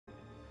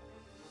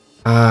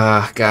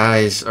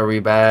Guys, are we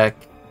back?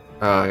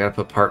 I gotta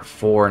put part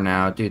 4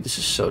 now. Dude, this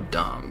is so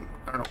dumb.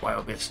 I don't know why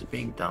OBS is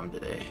being dumb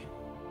today.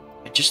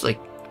 It just, like,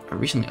 I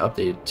recently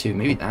updated too.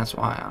 Maybe that's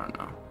why. I don't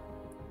know.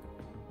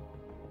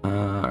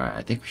 Alright,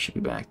 I think we should be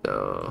back,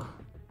 though.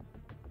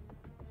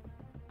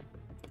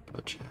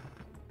 Chat.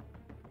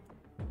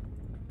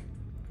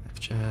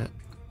 Chat.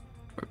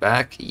 We're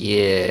back?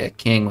 Yeah.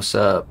 King, what's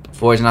up?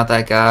 Void's not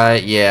that guy?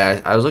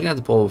 Yeah, I was looking at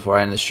the poll before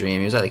I ended the stream.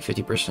 He was at, like,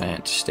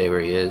 50% to stay where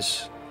he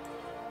is.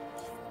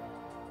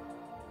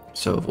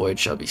 So Void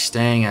shall be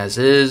staying as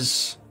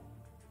is.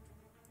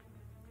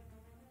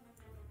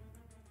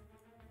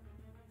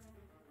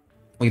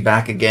 We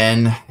back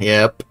again.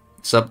 Yep.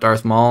 What's up,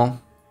 Darth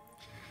Maul?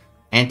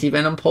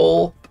 Anti-Venom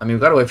poll. I mean, we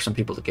gotta wait for some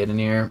people to get in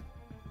here.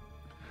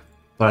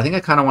 But I think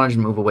I kind of wanted to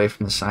move away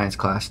from the science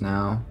class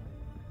now.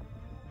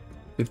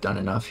 We've done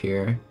enough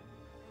here.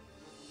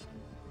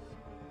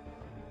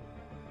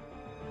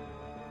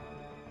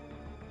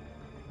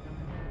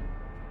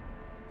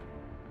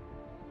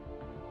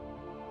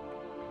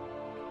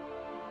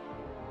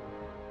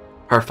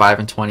 Part 5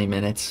 in 20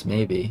 minutes,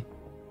 maybe.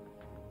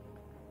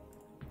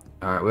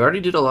 Alright, we already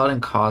did a lot in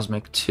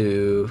Cosmic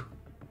too.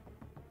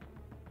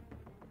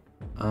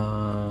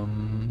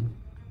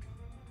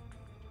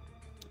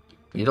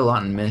 We did a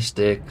lot in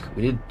Mystic.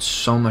 We did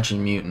so much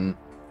in Mutant.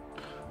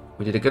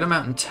 We did a good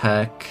amount in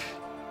Tech.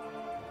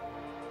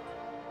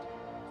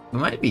 We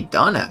might be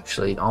done,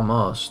 actually,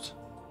 almost.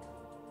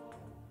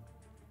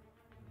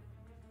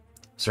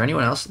 Is there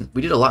anyone else?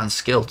 We did a lot in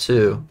Skill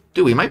too.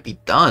 Dude, we might be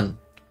done.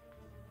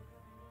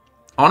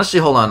 Honestly,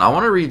 hold on. I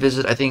want to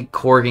revisit, I think,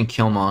 Korg and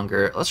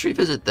Killmonger. Let's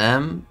revisit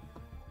them.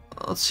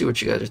 Let's see what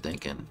you guys are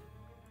thinking.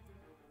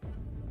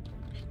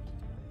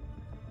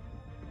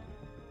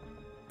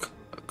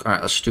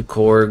 Alright, let's do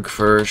Korg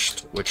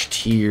first. Which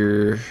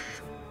tier?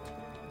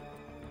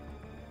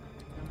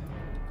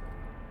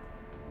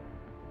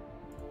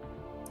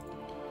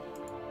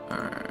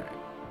 Alright.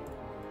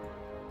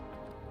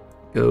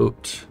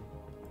 Goat.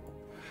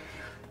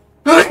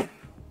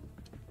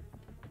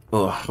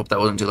 Oh, I hope that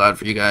wasn't too loud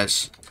for you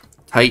guys.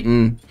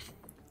 Titan.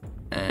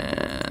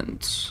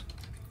 And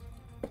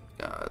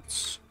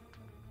gods.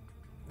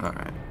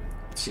 Alright.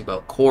 Let's see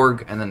about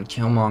Korg and then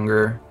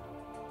Killmonger.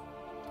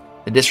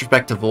 The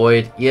disrespect to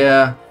Void,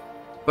 yeah.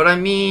 But I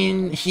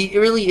mean, he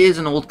really is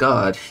an old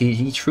god.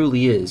 He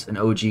truly is an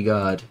OG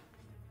god.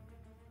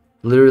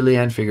 Literally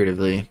and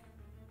figuratively.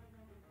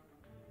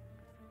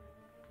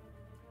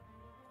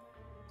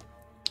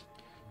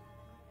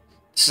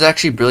 This is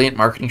actually brilliant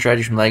marketing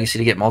strategy from Lagacy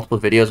to get multiple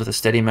videos with a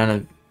steady amount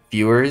of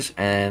viewers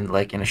and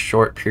like in a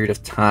short period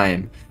of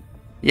time.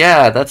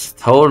 Yeah, that's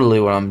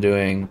totally what I'm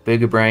doing.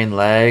 Bigger brain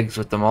legs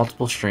with the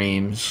multiple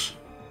streams.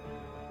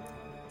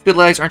 Good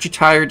legs, aren't you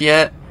tired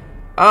yet?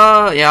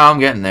 Yeah, I'm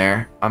getting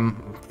there. I'm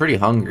pretty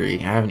hungry.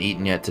 I haven't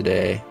eaten yet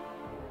today.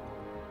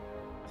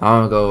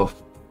 I'm gonna go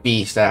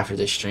feast after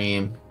this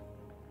stream.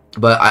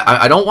 But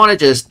I don't want to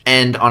just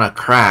end on a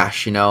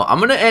crash, you know? I'm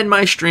gonna end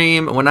my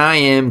stream when I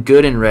am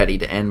good and ready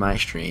to end my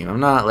stream. I'm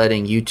not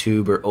letting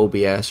YouTube or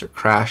OBS or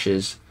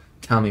crashes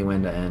tell me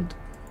when to end.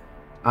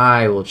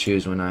 I will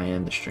choose when I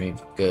end the stream.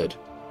 Good.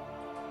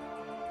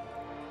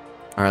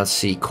 Alright, let's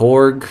see.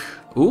 Korg.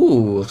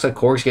 Ooh, looks like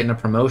Korg's getting a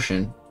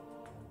promotion.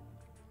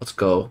 Let's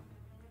go.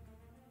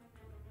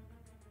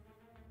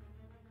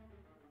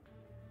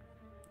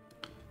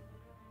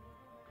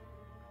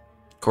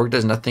 Korg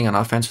does nothing on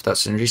offense without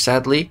synergy,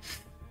 sadly.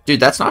 Dude,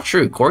 that's not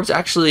true. Korg's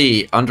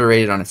actually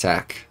underrated on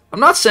attack. I'm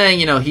not saying,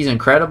 you know, he's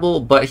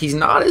incredible, but he's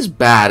not as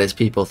bad as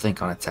people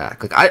think on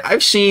attack. Like,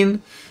 I've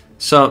seen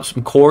some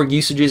Korg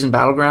usages in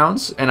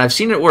Battlegrounds, and I've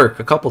seen it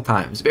work a couple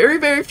times. Very,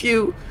 very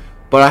few,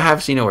 but I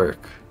have seen it work.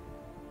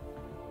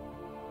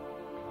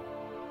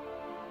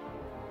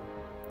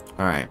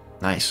 Alright,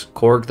 nice.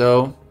 Korg,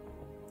 though.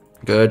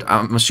 Good.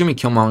 I'm assuming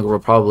Killmonger will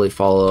probably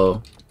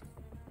follow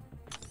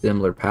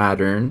similar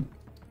pattern.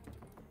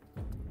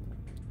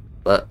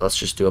 But let's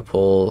just do a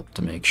poll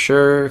to make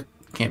sure.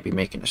 Can't be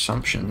making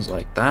assumptions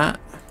like that.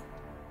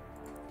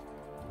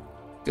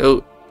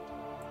 Goat.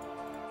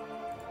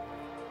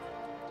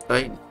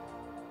 Titan.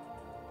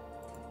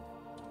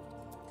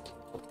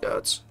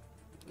 Gods.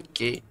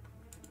 Gate.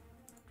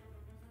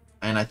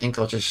 And I think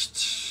I'll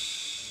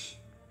just...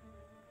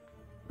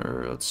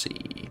 Or let's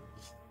see.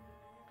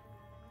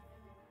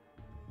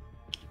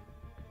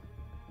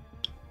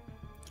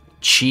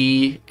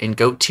 Chi in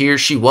goat tier.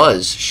 She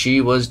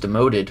was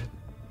demoted.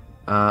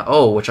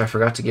 Oh, which I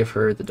forgot to give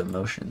her the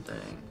demotion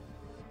thing.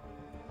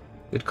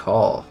 Good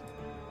call.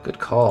 Good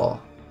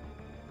call.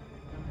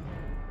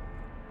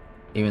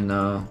 Even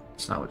though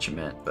it's not what you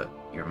meant, but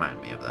you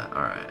remind me of that.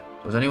 Alright.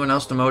 Was anyone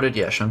else demoted?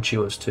 Yeah, Shang-Chi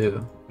was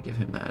too. Give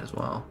him that as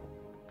well.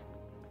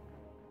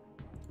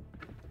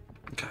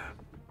 Okay.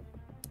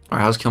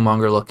 Alright, how's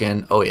Killmonger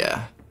looking? Oh,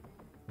 yeah.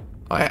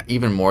 Oh, yeah,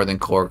 even more than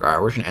Korg. Alright,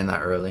 we're just gonna end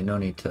that early. No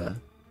need to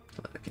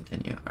let it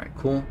continue. Alright,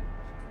 cool.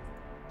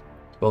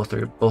 Both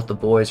the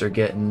boys are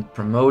getting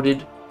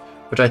promoted,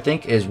 which I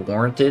think is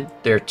warranted.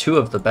 They're two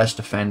of the best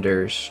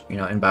defenders, you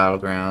know, in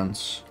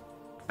Battlegrounds.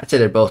 I'd say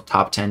they're both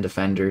top 10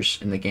 defenders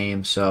in the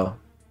game, so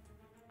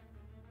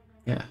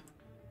yeah.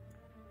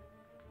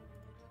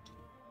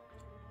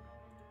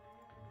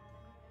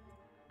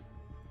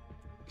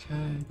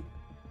 Okay.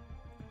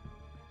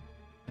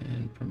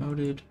 And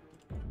promoted.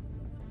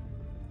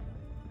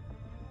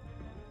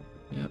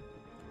 Yep.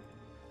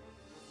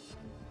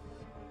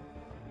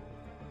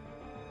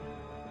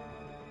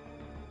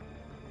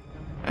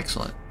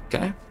 Excellent.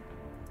 Okay.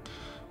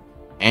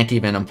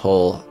 Anti-venom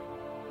pull.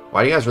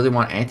 Why do you guys really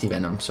want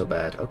anti-venom so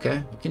bad?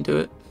 Okay, we can do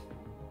it.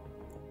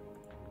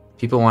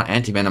 People want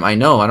anti-venom. I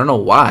know, I don't know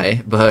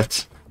why,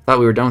 but I thought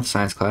we were done with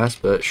science class,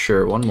 but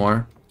sure, one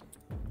more.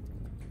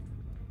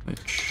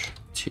 Which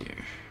tier?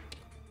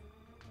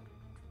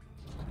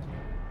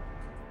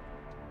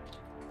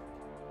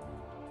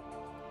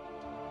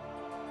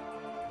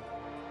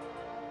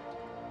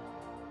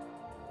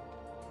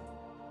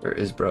 Where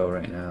is bro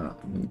right now?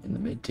 In the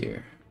mid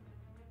tier.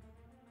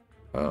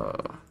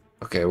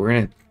 Okay, we're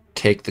gonna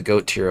take the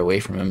goat tier away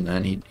from him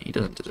then. He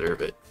doesn't deserve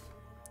it.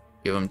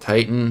 Give him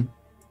Titan.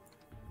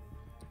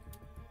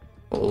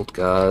 Old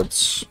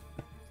gods.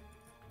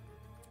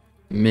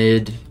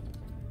 Mid.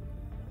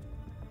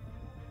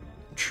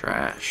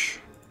 Trash.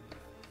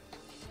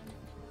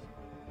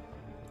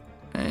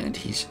 And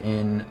he's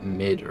in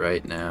mid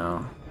right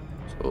now.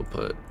 So we'll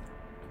put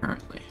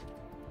currently.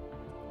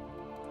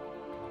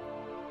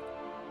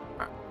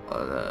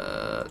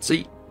 Let's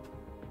see.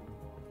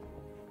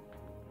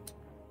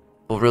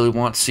 We'll really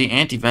want to see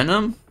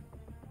anti-venom.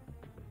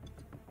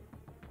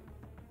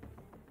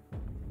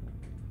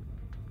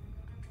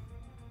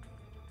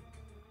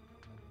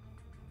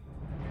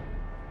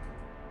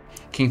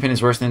 Kingpin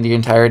is worse than the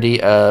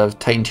entirety of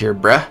Titan tier,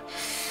 bruh.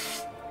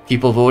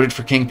 People voted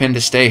for Kingpin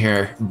to stay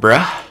here,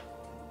 bruh.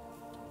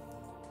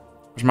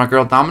 Where's my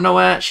girl Domino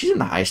at? She's in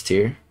the highest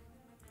tier,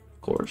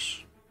 of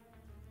course.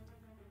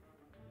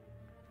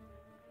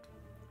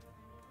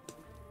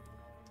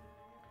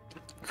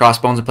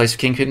 Crossbones in place of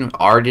Kingpin.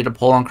 Already did a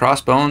poll on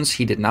Crossbones.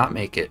 He did not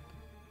make it.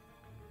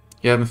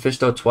 You have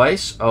Mephisto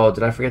twice? Oh,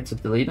 did I forget to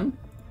delete him?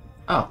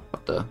 Oh,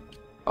 what the?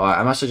 Oh,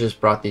 I must have just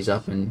brought these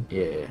up and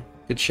yeah.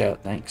 Good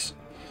shout, thanks.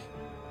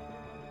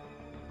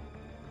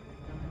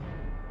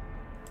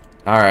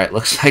 Alright,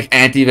 looks like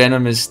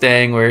Anti-Venom is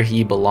staying where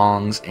he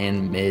belongs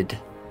in mid.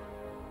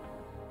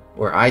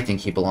 Where I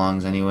think he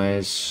belongs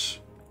anyways.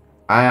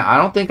 I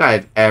don't think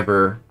I've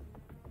ever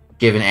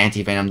given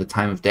Anti-Venom the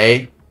time of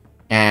day.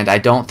 And I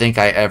don't think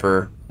I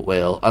ever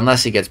will,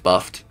 unless he gets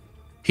buffed.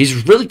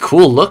 He's really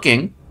cool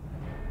looking.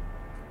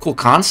 Cool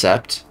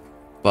concept.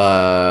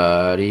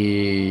 But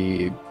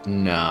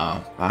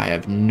no, I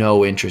have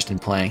no interest in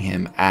playing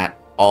him at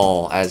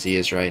all as he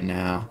is right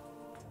now.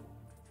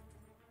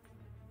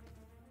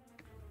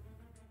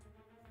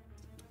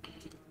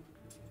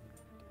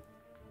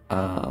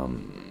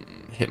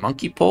 Hit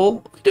monkey pull?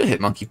 We could do a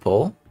hit monkey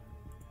pull.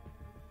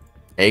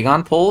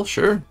 Aegon pull?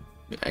 Sure.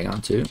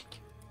 Aegon too.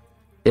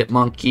 Hit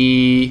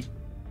monkey.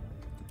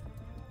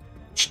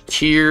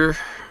 Tier.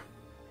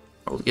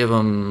 We'll give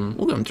him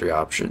 3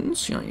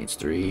 options. He only needs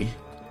 3.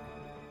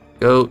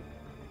 Goat.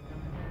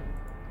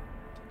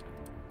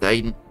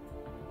 Titan.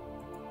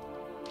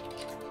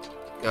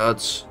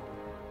 Gods.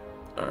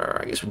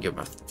 Or I guess we can give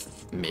him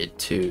a mid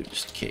too,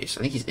 just in case.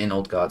 I think he's in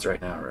old gods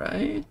right now,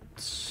 right?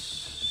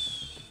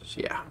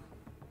 Yeah.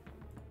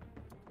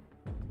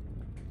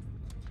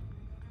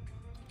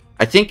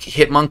 I think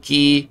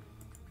Hitmonkey.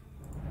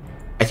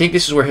 I think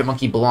this is where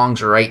Hitmonkey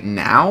belongs right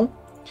now.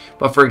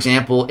 But for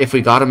example, if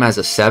we got him as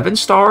a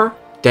 7-star,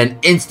 then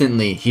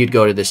instantly he'd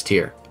go to this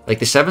tier. Like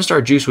the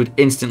 7-star juice would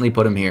instantly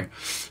put him here.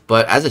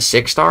 But as a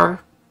 6-star,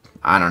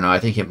 I don't know. I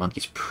think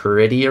Hitmonkey's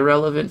pretty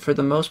irrelevant for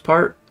the most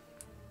part.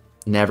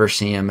 Never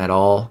see him at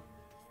all.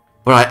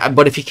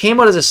 But if he came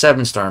out as a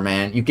 7-star,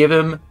 man, you give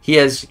him, he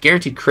has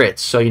guaranteed crits.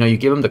 So, you know, you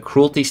give him the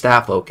cruelty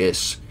stat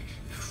focus.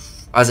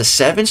 As a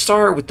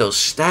 7-star with those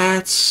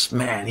stats,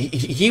 man,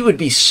 he would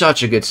be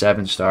such a good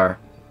 7-star.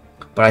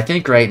 But I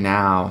think right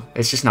now,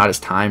 it's just not his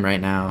time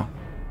right now.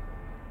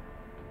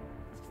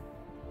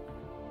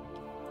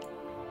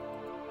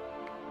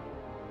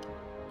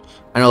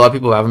 I know a lot of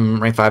people have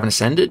him rank 5 and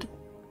ascended.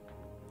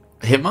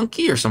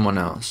 Hitmonkey or someone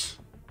else?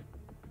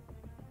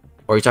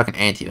 Or are you talking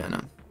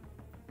Anti-Venom?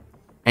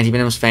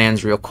 Anti-Venom's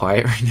fans real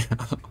quiet right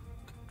now.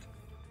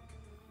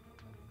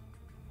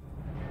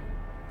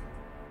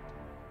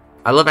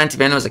 I love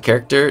Anti-Venom as a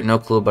character. No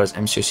clue about his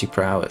MCOC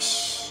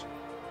prowess.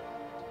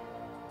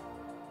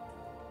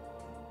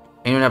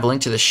 Anyone have a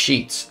link to the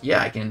sheets?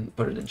 Yeah, I can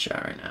put it in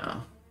chat right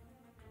now.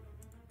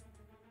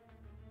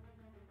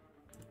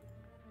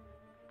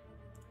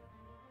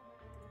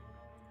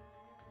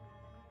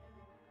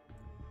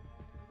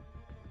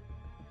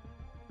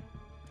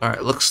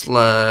 Alright, looks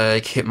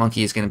like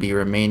Hitmonkey is going to be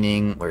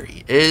remaining where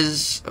he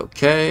is.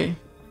 Okay.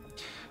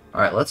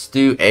 Alright, let's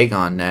do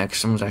Aegon next.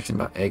 Someone's asking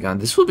about Aegon.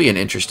 This will be an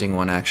interesting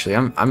one, actually.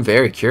 I'm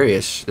very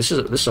curious. This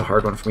is a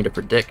hard one for me to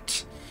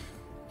predict.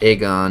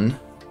 Aegon.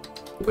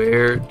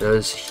 Where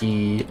does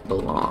he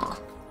belong?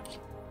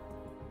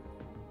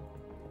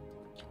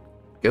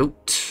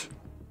 Goat.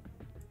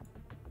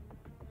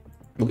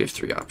 We'll give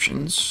 3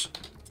 options.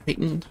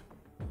 Titan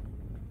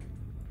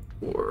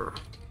or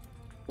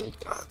Old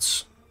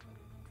Gods.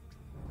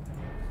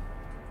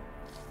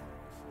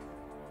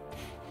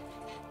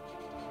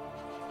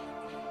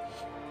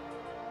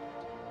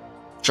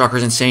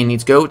 Shocker's insane,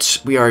 needs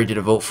goats. We already did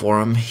a vote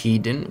for him. He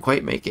didn't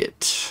quite make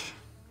it.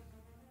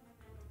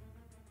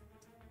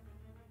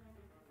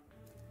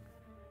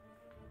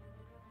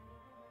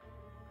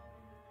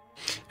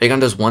 Aegon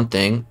does one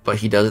thing, but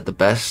he does it the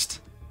best.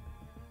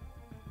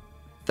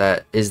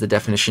 That is the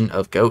definition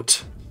of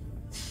goat.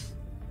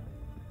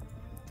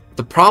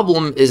 The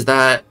problem is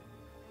that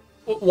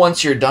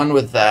once you're done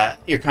with that,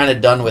 you're kind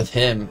of done with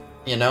him,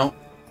 you know?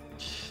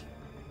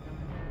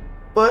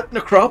 But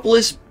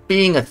Necropolis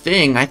being a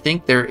thing, I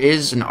think there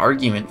is an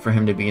argument for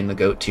him to be in the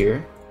GOAT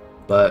tier.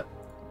 But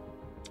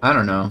I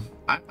don't know.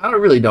 I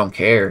really don't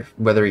care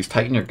whether he's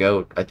Titan or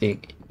GOAT. I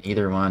think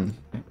either one.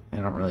 I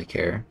don't really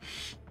care.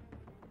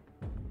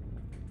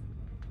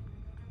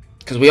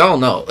 Because we all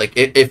know, like,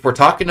 if we're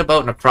talking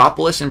about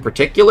Necropolis in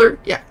particular,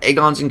 yeah,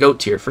 Aegon's in GOAT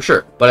tier for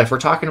sure. But if we're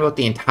talking about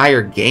the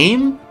entire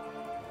game,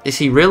 is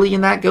he really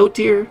in that GOAT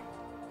tier?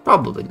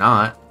 Probably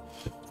not.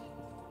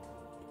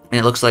 And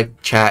it looks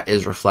like chat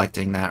is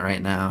reflecting that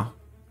right now.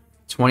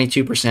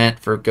 22%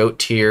 for GOAT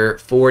tier,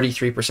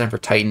 43% for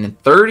Titan,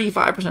 and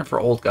 35% for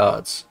Old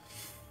Gods.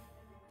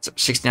 So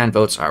 69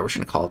 votes. Alright, we're just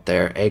going to call it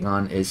there.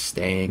 Aegon is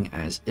staying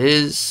as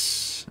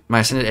is. My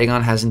Ascended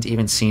Aegon hasn't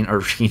even seen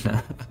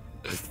Arena.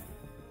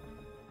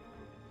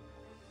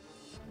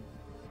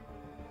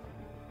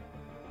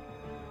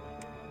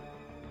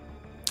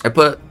 I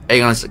put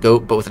Aegon as the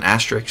GOAT, but with an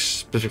asterisk,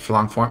 specific for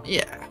long form.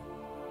 Yeah.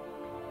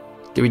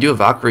 Did we do a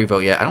Valkyrie vote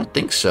yet? I don't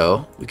think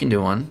so. We can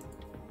do one.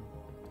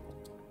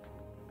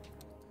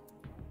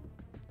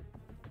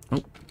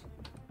 Oh.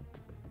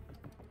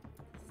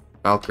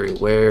 Valkyrie,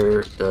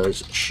 where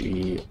does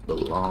she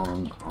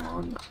belong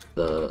on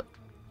the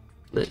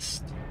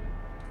list?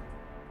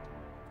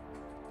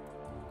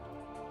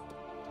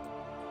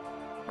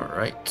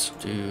 Alright,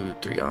 do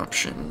 3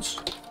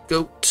 options.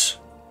 GOAT.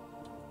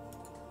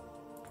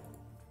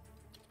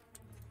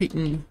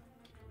 Titan.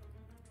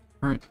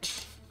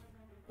 Alright.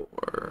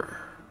 Or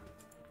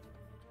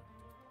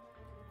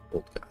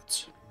Old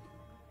Gods.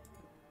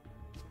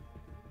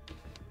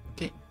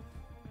 Okay.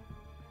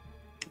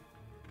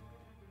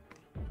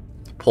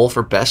 Poll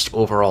for best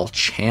overall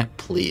champ,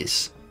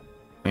 please.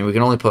 I mean, we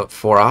can only put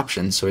 4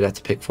 options, so we'd have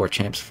to pick 4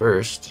 champs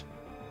first.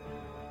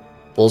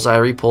 Bullseye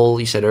repoll,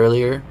 you said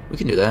earlier. We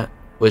can do that.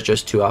 With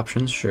just 2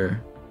 options,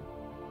 sure.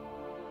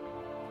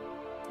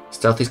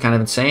 Stealthy's kind of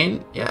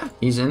insane. Yeah,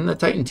 he's in the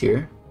Titan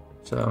tier.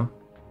 So,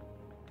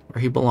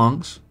 where he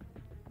belongs.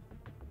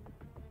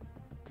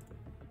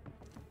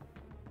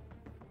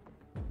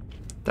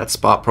 That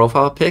spot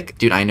profile pick?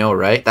 Dude, I know,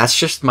 right? That's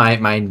just my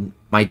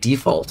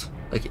default.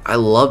 Like, I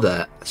love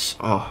that.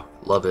 Oh,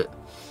 love it.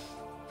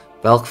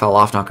 Belk fell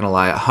off, not gonna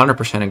lie.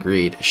 100%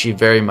 agreed. She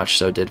very much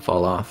so did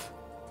fall off.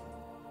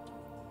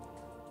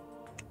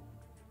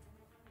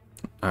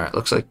 Alright,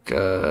 looks like,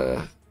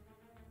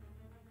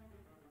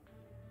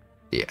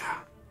 yeah.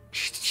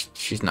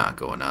 She's not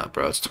going up,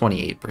 bro. It's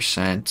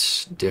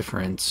 28%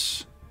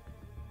 difference.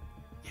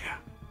 Yeah.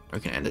 We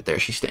can end it there.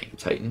 She's staying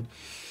Titan.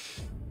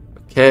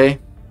 Okay.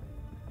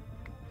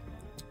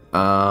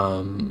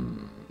 Alright,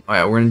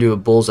 we're gonna do a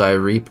bullseye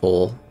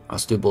repoll.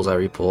 Let's do a bullseye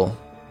repoll.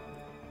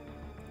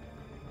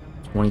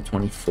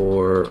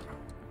 2024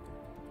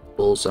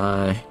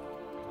 bullseye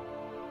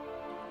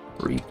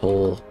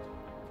repoll.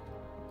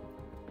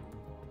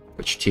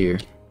 Which tier?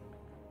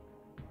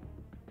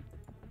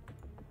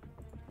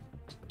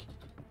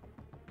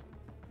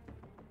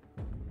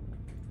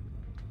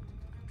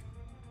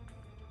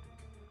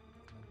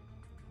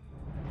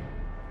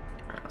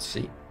 Alright, let's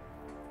see.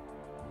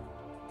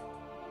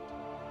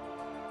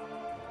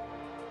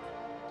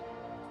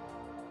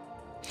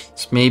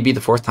 This may be the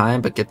 4th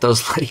time, but get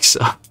those likes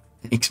up.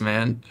 Thanks,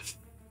 man.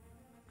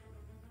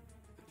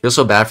 Feel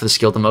so bad for the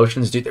skilled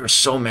emotions, dude. There were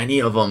so many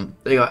of them.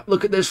 They got,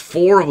 look at this,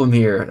 4 of them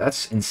here.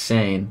 That's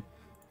insane.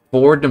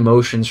 4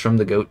 demotions from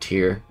the GOAT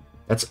tier.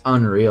 That's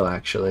unreal,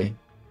 actually.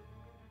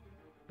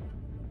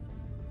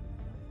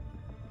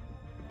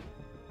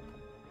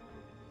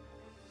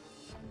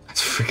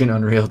 That's freaking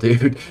unreal,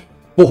 dude.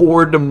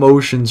 4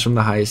 demotions from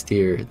the highest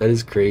tier. That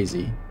is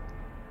crazy.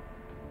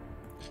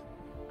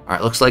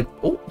 Alright, looks like...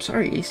 Oh,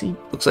 sorry, AC.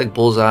 Looks like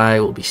Bullseye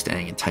will be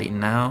staying in Titan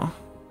now.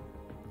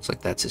 Looks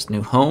like that's his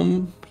new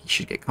home. He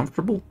should get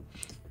comfortable.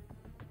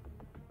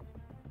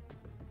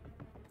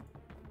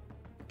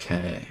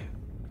 Okay.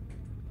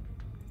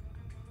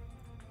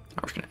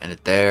 We're just going to end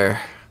it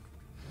there.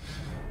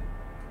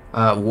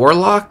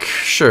 Warlock?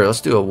 Sure,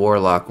 let's do a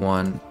Warlock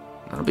one.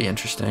 That'll be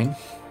interesting.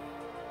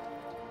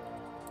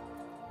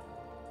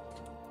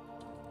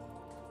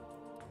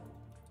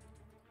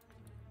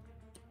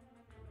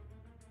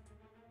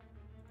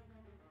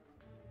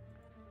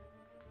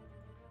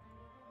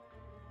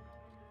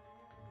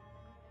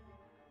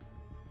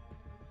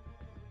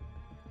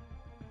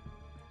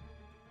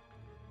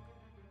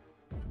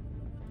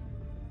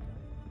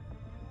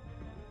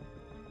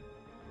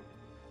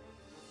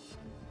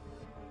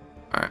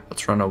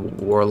 Let's run a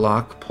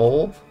Warlock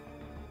poll.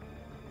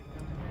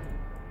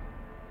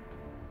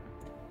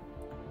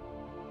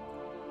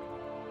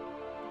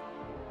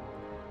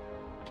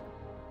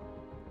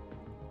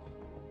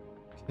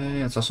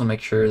 Okay, let's also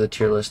make sure the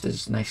tier list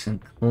is nice and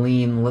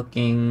clean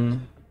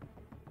looking.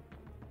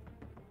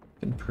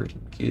 Looking pretty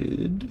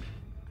good.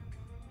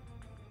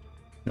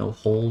 No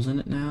holes in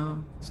it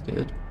now. That's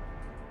good.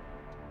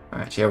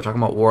 Alright, so yeah, we're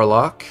talking about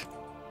Warlock.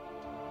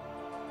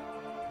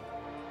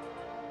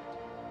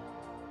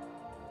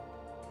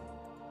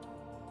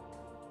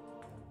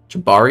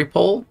 Jabari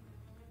poll?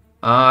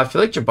 I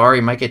feel like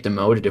Jabari might get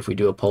demoted if we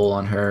do a poll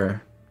on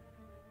her.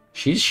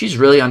 She's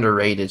really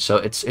underrated, so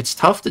it's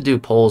tough to do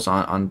polls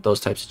on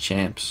those types of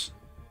champs.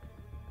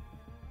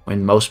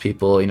 When most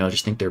people, you know,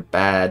 just think they're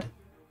bad.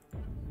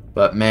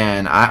 But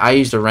man, I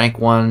used a rank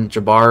 1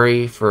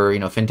 Jabari for, you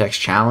know, Fintech's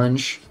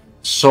challenge.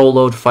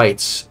 Soloed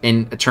fights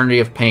in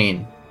Eternity of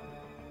Pain.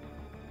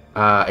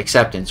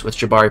 Acceptance with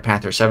Jabari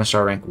Panther,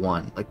 7-star rank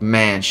 1. Like,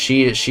 man,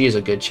 she is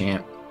a good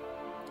champ.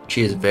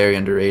 She is very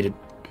underrated.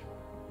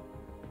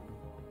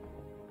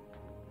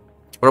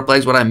 What up,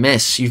 Legs? What I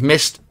miss? You've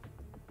missed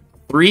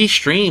 3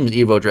 streams,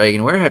 Evo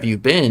Dragon. Where have you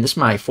been? This is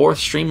my 4th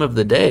stream of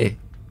the day.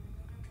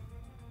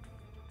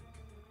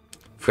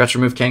 Forgot to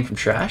remove Kang from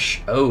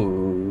trash.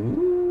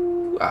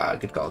 Oh,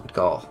 good call, good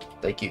call.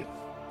 Thank you.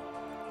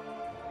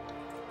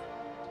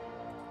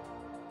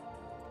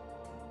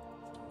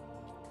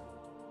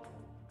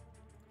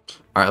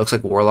 All right, looks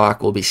like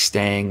Warlock will be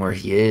staying where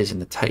he is in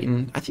the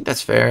Titan. I think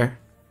that's fair.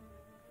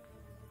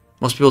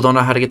 Most people don't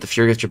know how to get the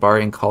Fury with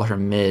Jabari and call her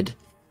mid.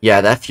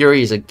 Yeah, that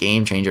Fury is a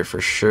game changer for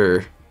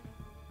sure.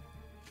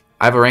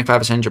 I have a rank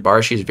 5 Ascend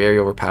Jabari. She's very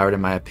overpowered in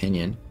my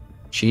opinion.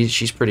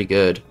 She's pretty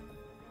good.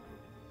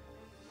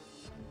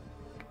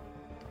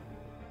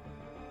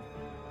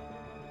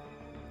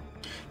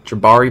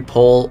 Jabari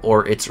poll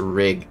or it's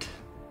rigged.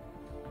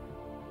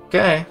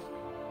 Okay.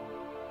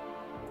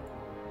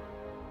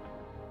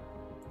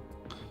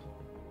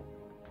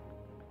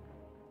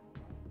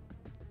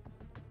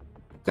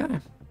 Okay.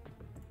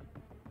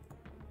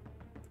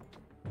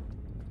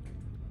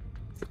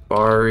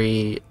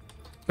 Jabari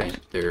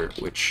Panther,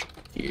 which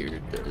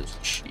tier does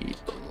she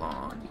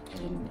belong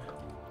in?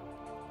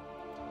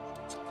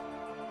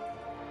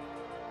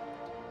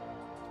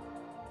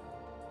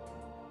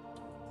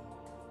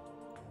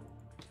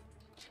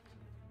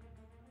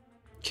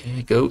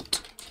 Okay,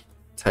 Goat,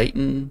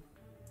 Titan,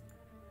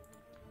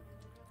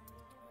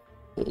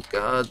 Old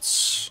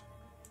Gods,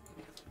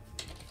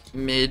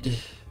 Mid.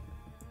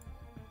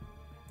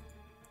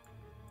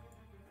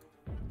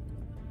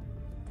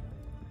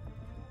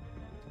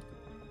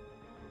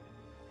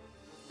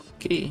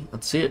 Okay,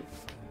 let's see it.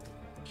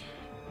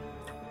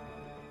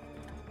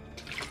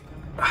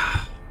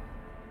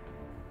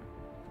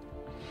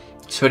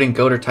 So hitting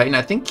Goat or Titan,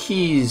 I think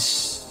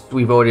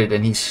we voted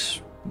and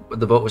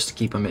the vote was to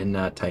keep him in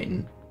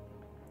Titan.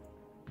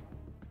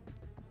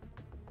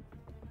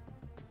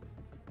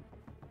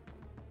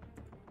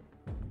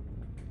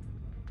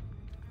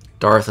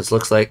 Darth, it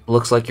looks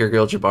like your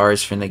girl Jabari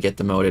is finna get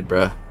demoted,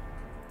 bruh.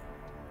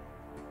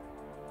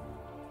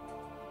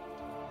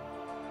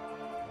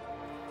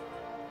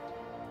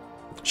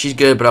 She's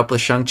good, but up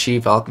with Shang-Chi,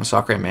 Valk,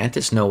 Masakre, and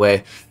Mantis? No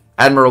way.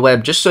 Admiral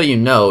Webb, just so you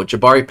know,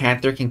 Jabari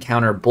Panther can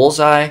counter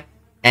Bullseye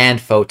and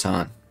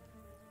Photon.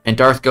 And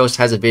Darth Ghost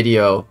has a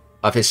video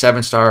of his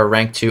 7-star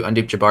rank 2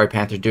 Undeep Jabari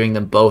Panther doing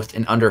them both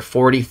in under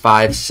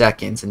 45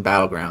 seconds in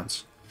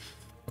Battlegrounds.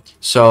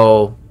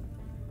 So,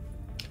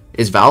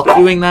 is Valk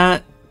doing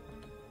that?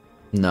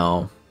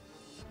 No.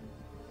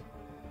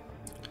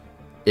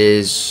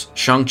 Is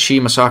Shang-Chi,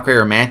 Masakre,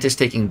 or Mantis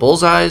taking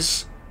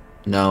Bullseyes?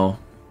 No.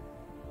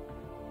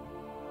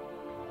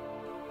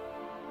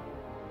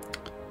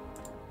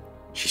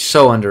 She's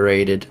so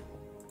underrated.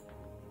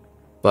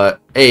 But,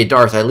 hey,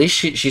 Darth, at least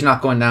she's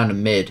not going down to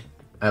mid.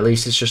 At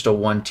least it's just a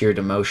 1-tier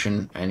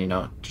demotion. And, you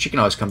know, she can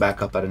always come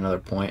back up at another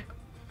point.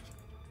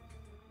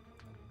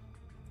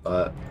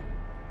 But,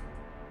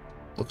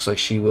 looks like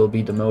she will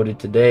be demoted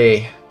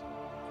today.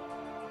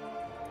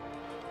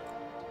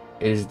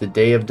 It is the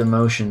day of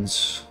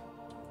demotions.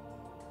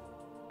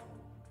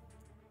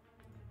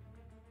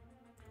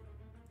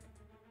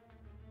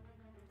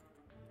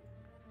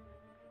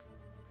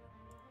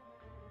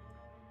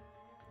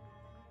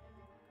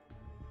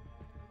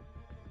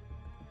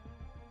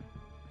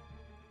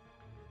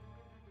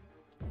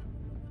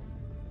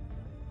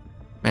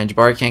 Man,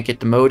 Jabari can't get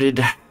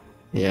demoted.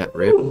 Yeah,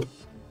 rip.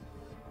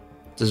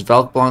 Does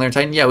Valk belong there,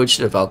 Titan? Yeah, we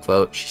should have Valk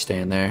vote. She's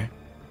staying there.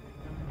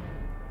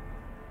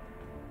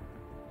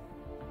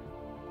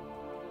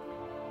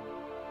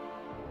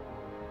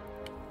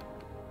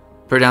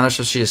 Put her down there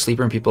so she's a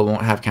sleeper and people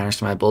won't have counters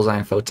to my Bullseye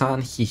and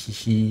Photon. Hee hee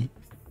hee.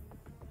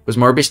 Was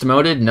Morbius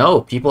demoted?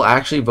 No, people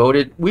actually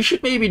voted. We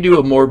should maybe do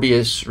a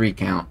Morbius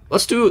recount.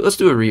 Let's do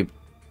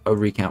a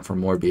recount for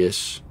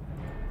Morbius.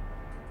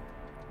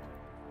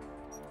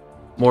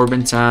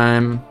 Morbin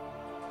time.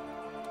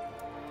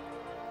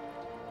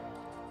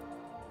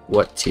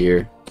 What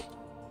tier?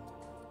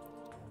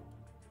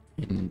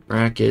 In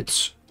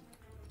brackets.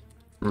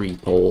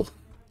 Repoll.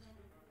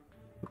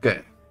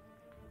 Okay.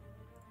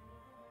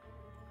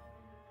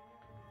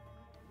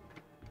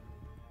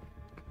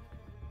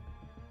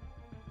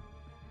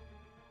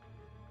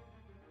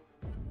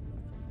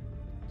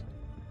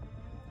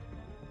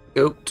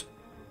 Goat.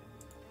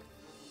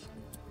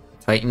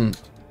 Titan.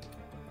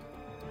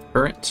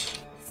 Current.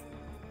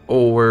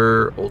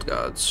 Or Old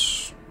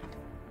Gods.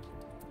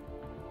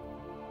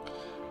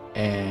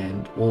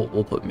 And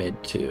we'll put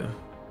mid too.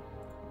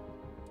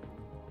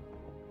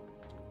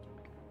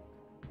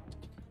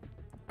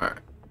 Alright.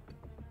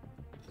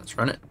 Let's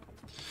run it.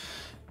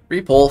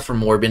 Repoll for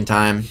Morbin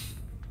time.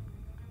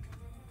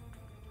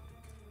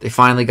 They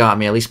finally got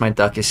me. At least my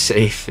duck is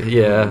safe.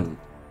 Yeah.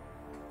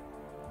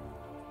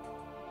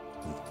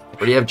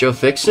 Where do you have Joe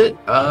fix it?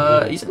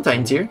 He's in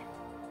Titan tier.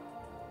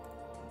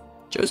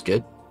 Joe's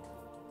good.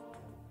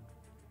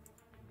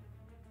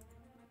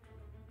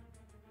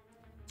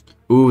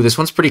 Ooh, this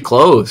one's pretty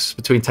close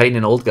between Titan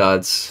and Old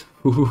Gods.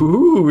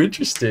 Ooh,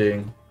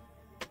 interesting.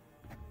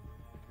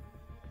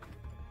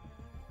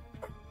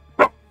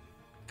 Come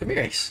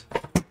here, Ace.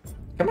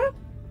 Come on.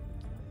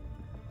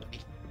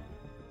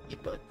 Hey,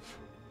 bud.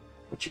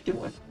 What you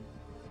doing?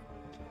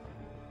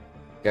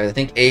 Guys, I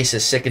think Ace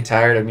is sick and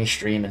tired of me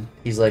streaming.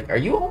 He's like, are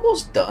you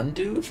almost done,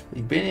 dude?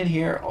 You've been in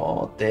here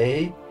all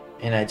day,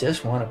 and I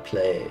just want to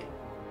play.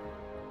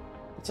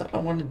 That's all I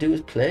want to do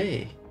is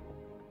play.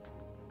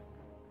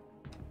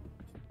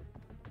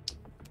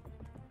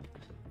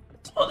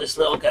 That's all this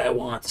little guy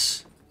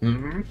wants.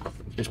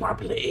 Just want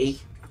to play.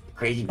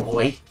 Crazy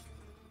boy.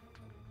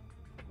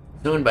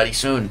 Soon, buddy,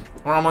 soon.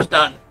 We're almost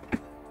done.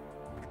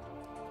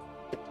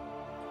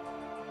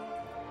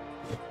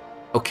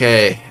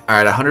 Okay,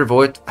 alright,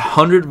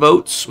 100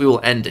 votes, we will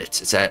end it.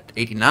 It's at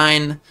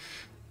 89,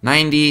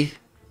 90,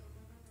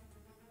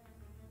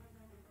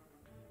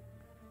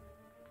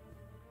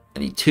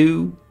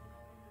 92,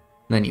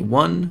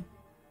 91,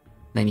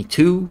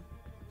 92,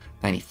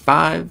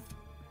 95,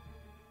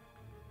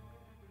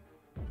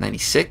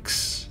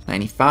 96,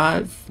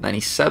 95,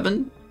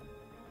 97,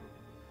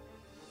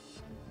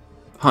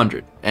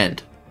 100,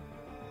 end.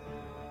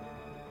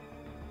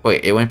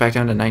 Wait, it went back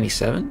down to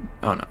 97?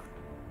 Oh no.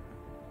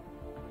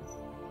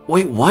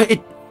 Wait, what?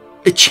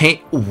 It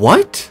changed.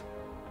 What?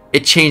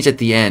 It changed at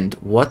the end.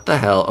 What the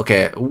hell?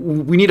 Okay,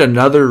 we need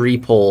another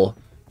repoll,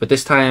 but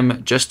this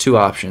time just 2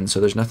 options,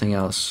 so there's nothing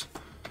else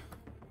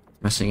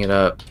messing it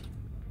up.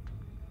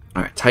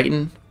 All right,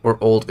 Titan or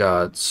Old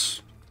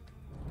Gods.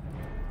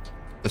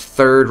 The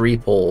 3rd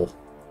repoll.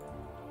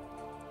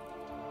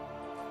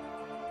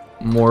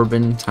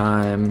 Morbin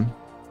time.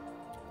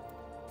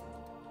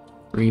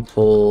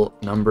 Repoll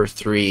number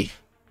 3.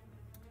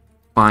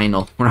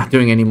 Final. We're not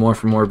doing any more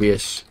for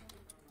Morbius.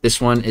 This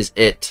one is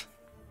it.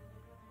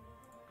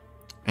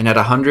 And at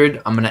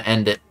 100, I'm going to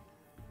end it.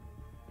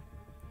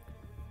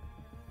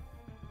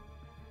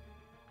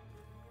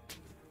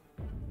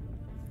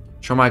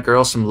 Show my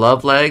girl some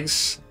love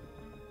legs.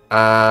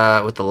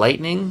 With the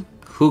lightning.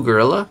 Who,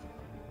 Gorilla?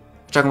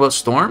 We're talking about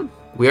Storm?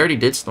 We already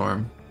did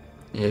Storm.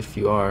 If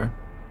you are.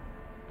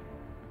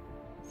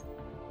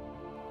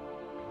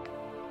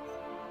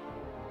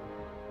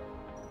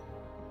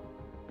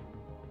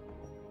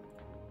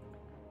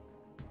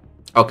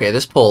 Okay,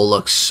 this poll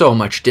looks so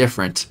much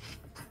different.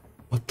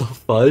 What the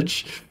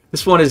fudge?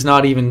 This one is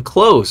not even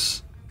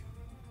close.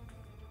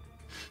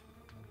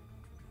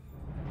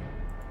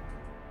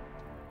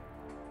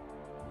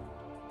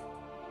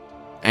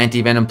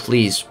 Anti-Venom,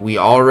 please. We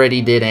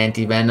already did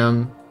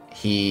Anti-Venom.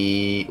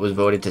 He was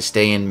voted to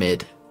stay in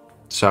mid.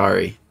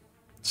 Sorry.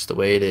 It's the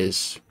way it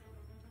is.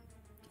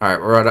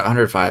 Alright, we're at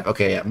 105.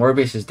 Okay, yeah,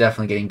 Morbius is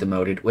definitely getting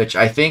demoted, which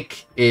I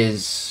think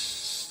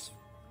is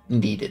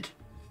needed.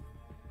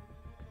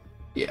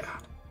 Yeah.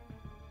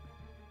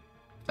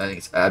 I think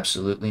it's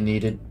absolutely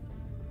needed.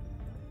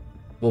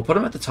 We'll put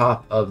him at the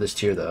top of this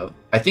tier, though.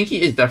 I think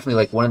he is definitely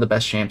like one of the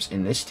best champs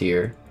in this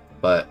tier,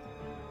 but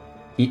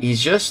he's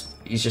just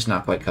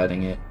not quite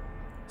cutting it.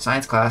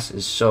 Science class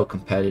is so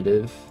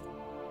competitive,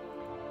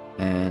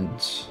 and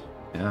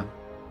yeah.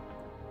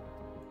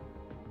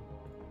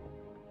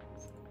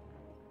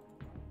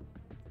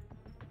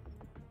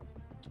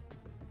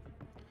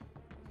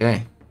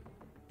 Okay.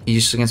 He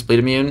uses against Bleed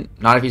Immune.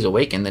 Not if he's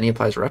awakened, then he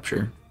applies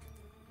Rupture.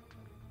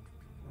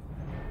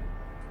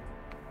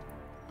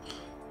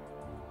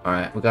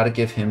 Alright, we gotta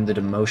give him the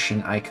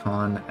demotion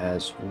icon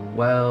as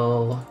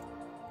well.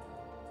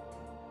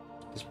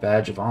 His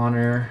badge of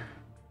honor.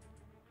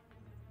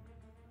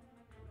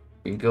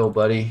 Here you go,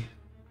 buddy.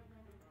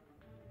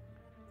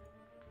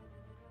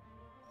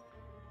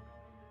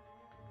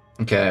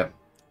 Okay.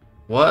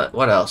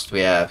 What else do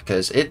we have?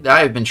 Because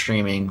I've been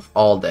streaming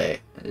all day.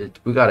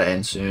 We gotta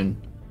end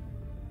soon.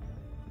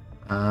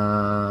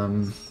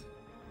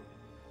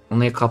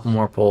 Only a couple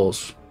more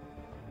polls.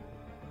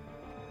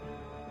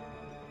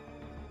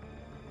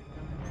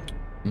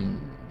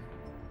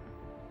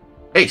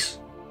 Ace,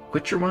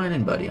 quit your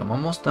whining, buddy. I'm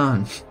almost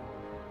done.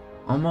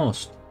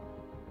 Almost.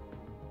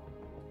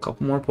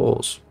 Couple more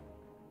polls.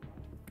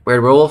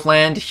 Where Werewolf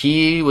Land,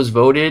 he was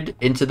voted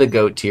into the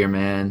GOAT tier,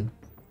 man.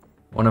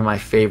 One of my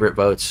favorite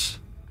votes.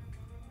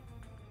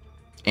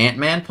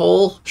 Ant-Man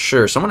poll?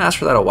 Sure. Someone asked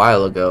for that a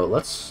while ago.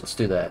 Let's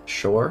do that.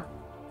 Sure.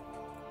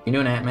 You do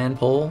an Ant-Man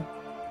poll?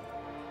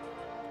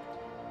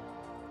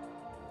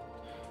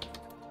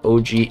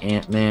 OG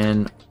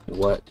Ant-Man,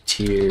 what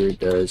tier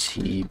does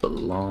he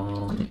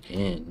belong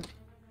in?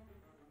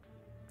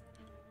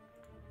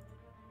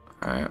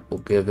 Alright,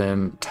 we'll give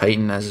him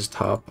Titan as his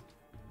top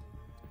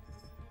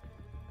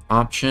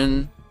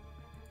option.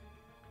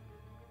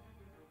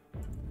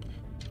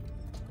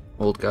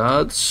 Old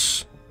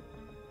Gods.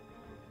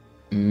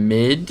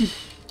 Mid.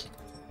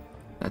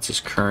 That's his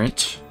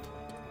current.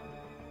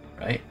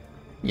 Right?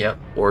 Yep.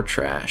 Or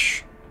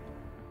trash.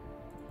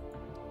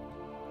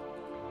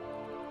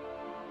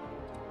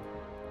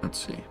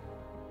 Let's see.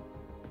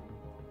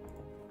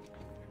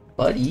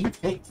 Buddy.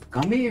 Hey,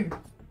 come here.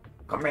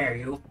 Come here,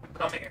 you.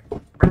 Come here.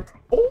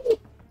 Oh,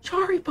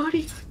 sorry,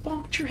 buddy. I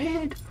bonked your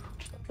head.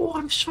 Oh,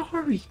 I'm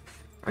sorry.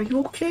 Are you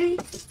okay?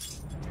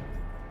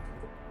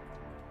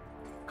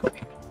 Come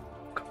here.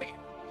 Come here.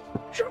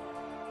 Sure.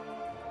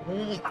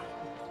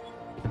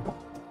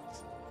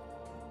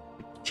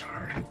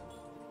 Sorry.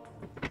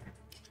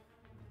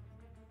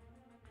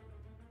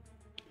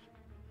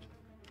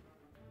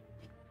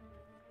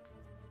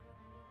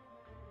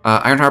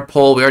 Ironheart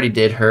poll, we already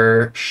did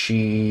her.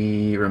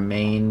 She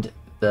remained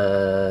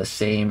the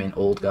same in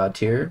Old God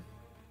tier.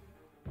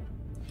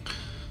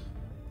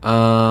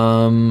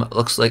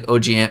 Looks like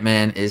OG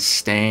Ant-Man is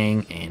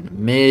staying in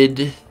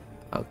mid.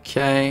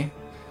 Okay.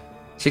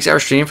 6-hour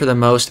stream for the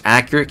most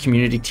accurate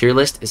community tier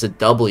list is a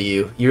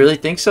W. You really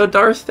think so,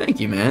 Darth? Thank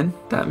you, man.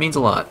 That means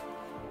a lot.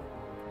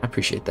 I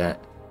appreciate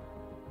that.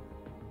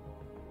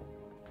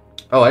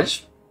 Oh, I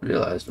just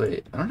realized,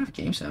 wait, I don't have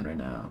game sound right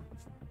now.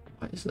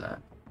 Why is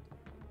that?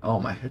 Oh,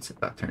 my headset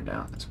got turned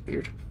down. That's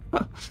weird.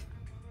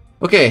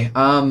 Okay,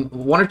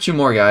 one or two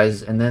more,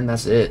 guys, and then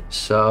that's it.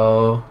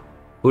 So,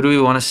 who do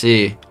we want to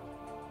see?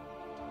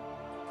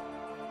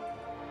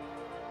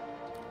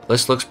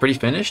 List looks pretty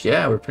finished.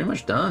 Yeah, we're pretty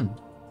much done.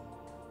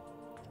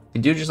 We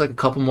do just like a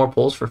couple more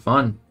polls for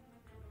fun.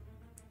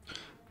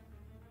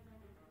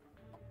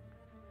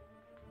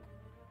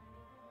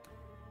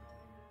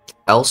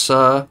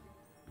 Elsa.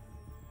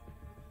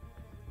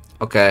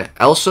 Okay,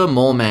 Elsa,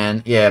 Mole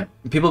Man. Yeah,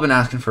 people have been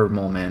asking for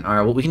Mole Man.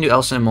 Alright, well, we can do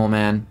Elsa and Mole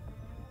Man.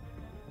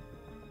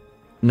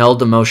 Null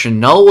demotion.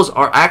 Null was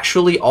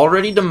actually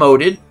already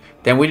demoted.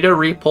 Then we did a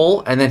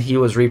repoll, and then he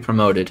was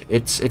re-promoted.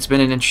 It's been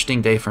an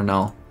interesting day for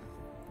Null.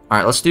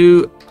 Alright, let's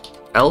do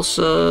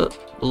Elsa,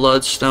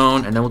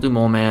 Bloodstone, and then we'll do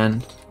Mole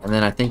Man. And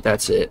then I think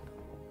that's it.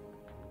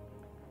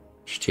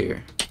 Just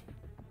here.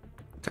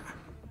 Okay.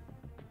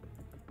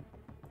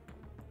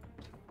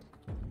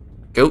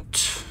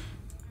 Goat.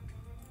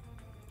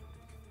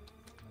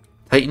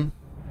 Titan.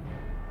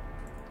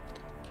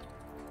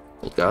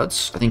 Old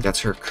Gods. I think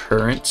that's her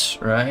current,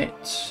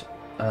 right?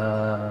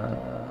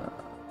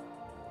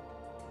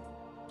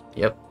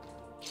 Yep.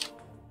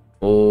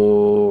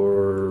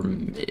 Or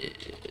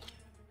mid.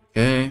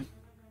 Okay.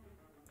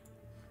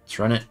 Let's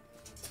run it.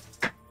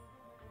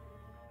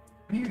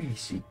 Where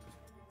is he?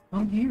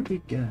 Come here,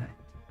 big guy.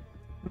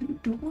 What are you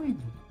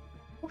doing?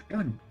 What's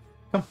done?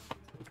 Come.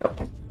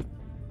 Up.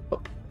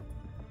 Up.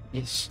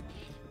 Yes.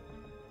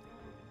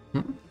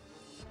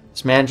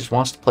 This man just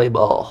wants to play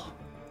ball.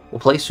 We'll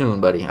play soon,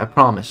 buddy. I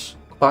promise.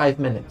 5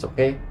 minutes,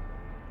 okay?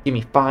 Give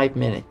me 5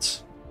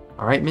 minutes.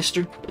 Alright,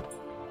 mister?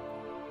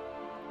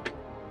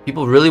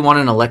 People really want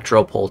an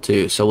Electro poll,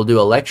 too. So we'll do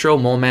Electro,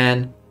 Mole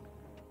Man.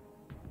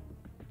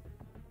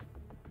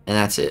 And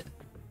that's it.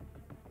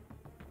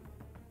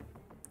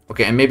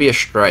 Okay, and maybe a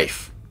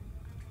Strife.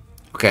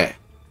 Okay.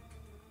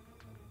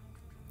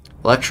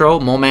 Electro,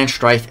 Mole Man,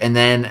 Strife, and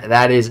then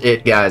that is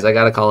it, guys. I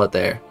gotta call it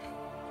there.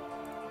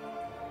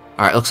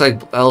 Alright, looks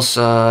like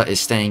Elsa is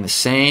staying the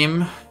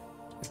same.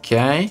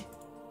 Okay.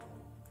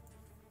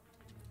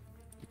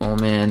 Mole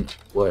Man,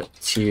 what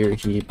tier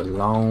he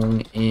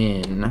belong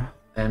in?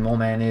 And Mole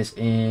Man is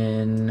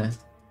in...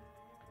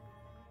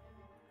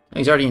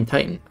 He's already in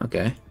Titan.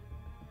 Okay.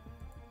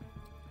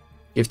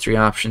 Give 3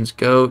 options.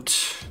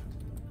 Goat,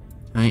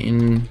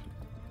 Titan,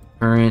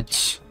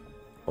 Current,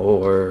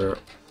 or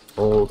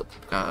Old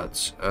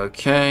Gods.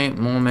 Okay,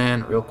 Mole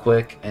Man, real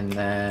quick, and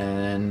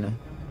then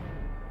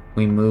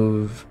we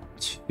move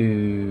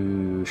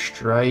to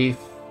Strife.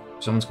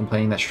 Someone's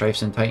complaining that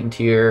Strife's in Titan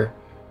tier.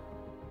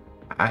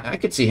 I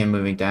could see him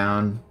moving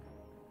down.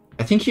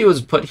 I think he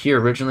was put here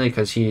originally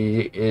because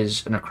he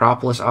is an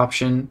Acropolis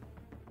option.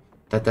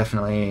 That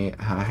definitely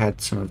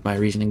had some of my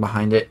reasoning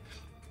behind it.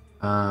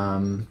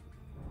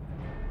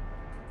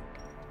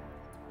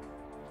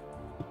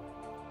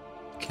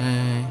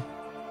 Okay.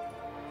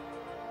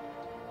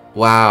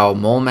 Wow,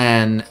 Mole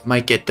Man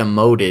might get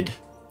demoted.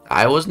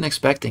 I wasn't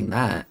expecting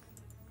that.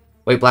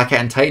 Wait, Black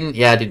Cat and Titan?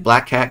 Yeah, dude,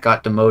 Black Cat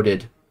got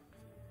demoted.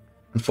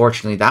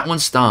 Unfortunately, that one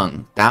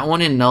stung. That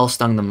one in Null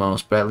stung the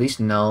most, but at least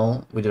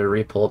Null, we did a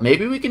repoll.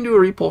 Maybe we can do a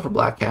repoll for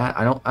Black Cat.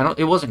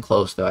 It wasn't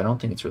close though. I don't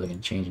think it's really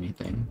gonna change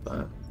anything,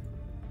 but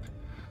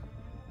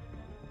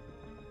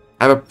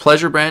Have a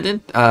pleasure, Brandon.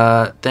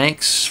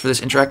 Thanks for this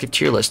interactive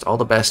tier list. All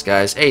the best,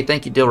 guys. Hey,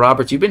 thank you, Dill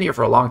Roberts. You've been here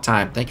for a long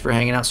time. Thank you for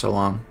hanging out so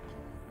long.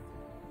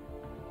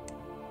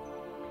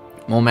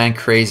 Mole Man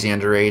crazy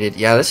underrated.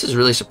 Yeah, this is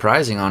really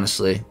surprising,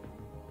 honestly.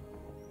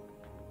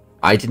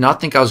 I did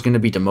not think I was going to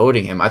be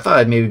demoting him. I thought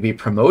I'd maybe be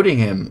promoting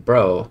him.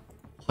 Bro,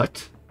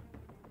 what?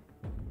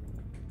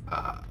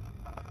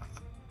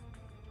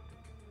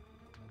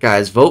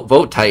 Guys,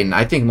 vote Titan.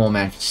 I think Mole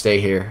Man should stay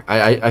here.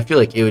 I feel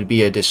like it would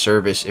be a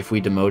disservice if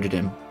we demoted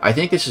him. I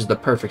think this is the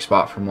perfect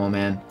spot for Mole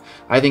Man.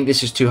 I think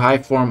this is too high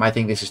for him. I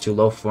think this is too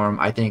low for him.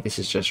 I think this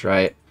is just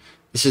right.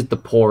 This is the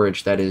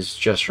porridge that is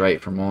just right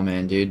for Mole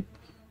Man, dude.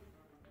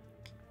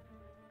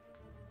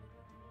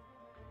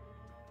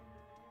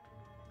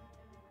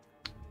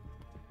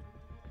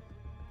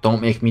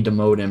 Don't make me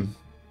demote him.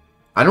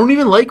 I don't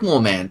even like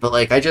Mole Man, but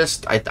like I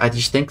just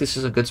think this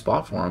is a good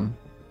spot for him.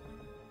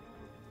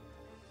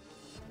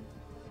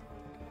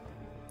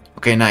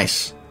 Okay,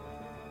 nice.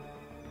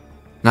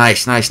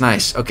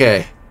 Nice.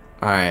 Okay.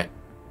 Alright.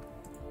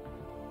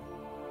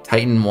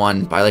 Titan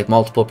won by like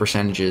multiple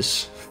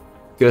percentages.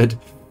 Good.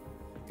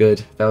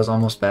 That was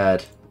almost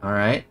bad.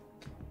 Alright.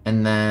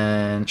 And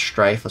then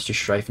Strife. Let's do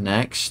Strife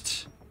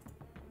next.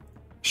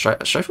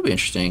 Strife will be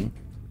interesting.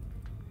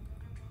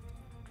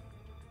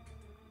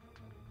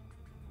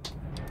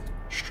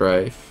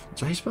 Strife.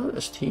 Is that how you spell it?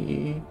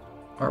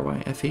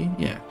 S-T-R-Y-F-E?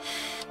 Yeah.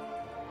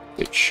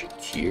 Which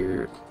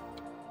tier?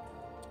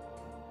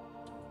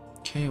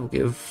 Okay, we'll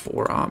give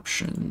 4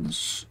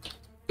 options.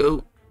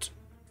 Goat.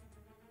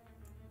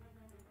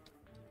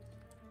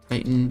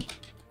 Titan.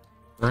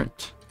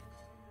 Current.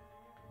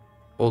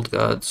 Old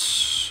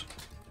Gods.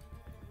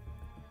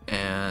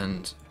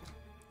 And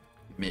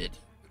mid.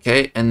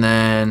 Okay, and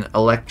then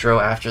Electro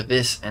after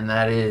this, and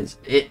that is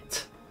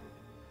it.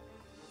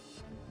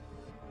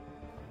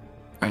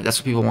 Alright, that's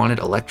what people wanted.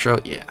 Electro?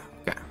 Yeah,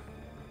 okay.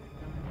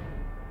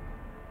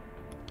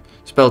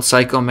 Spelled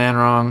Psycho Man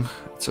wrong.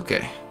 It's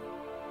okay.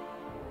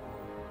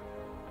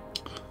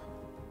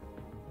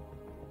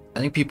 I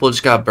think people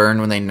just got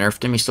burned when they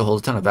nerfed him. He still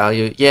holds a ton of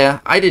value.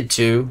 Yeah, I did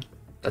too.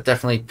 That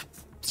definitely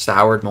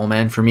soured Mole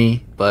Man for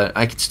me, but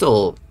I can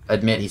still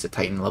admit he's a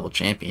Titan level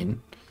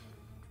champion.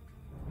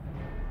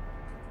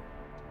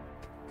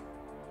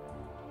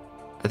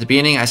 At the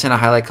beginning, I sent a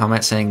highlight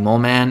comment saying Mole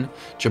Man,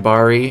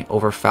 Jabari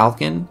over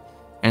Falcon.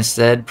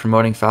 Instead,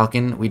 promoting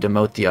Falcon, we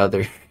demote the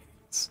other.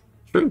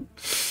 True.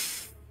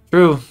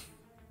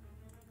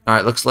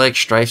 Alright, looks like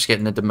Strife's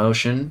getting a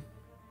demotion.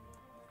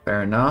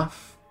 Fair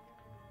enough.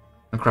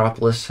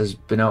 Necropolis has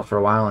been out for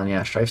a while, and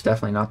yeah, Strife's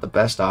definitely not the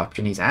best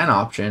option. He's an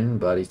option,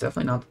 but he's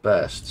definitely not the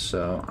best.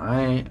 So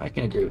I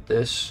can agree with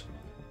this.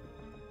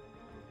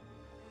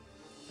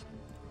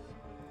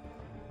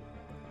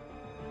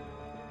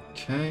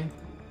 Okay.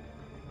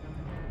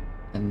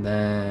 And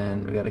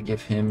then we gotta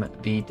give him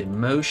the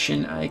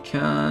demotion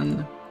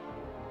icon.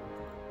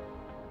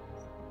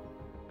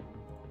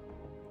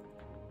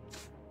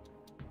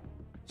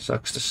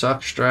 Sucks to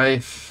suck,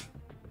 Strife.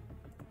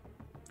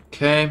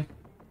 Okay.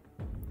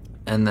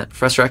 And then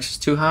Professor X is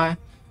too high.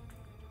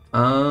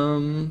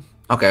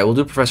 Okay, we'll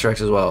do Professor X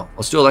as well.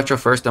 Let's do Electro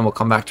first, then we'll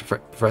come back to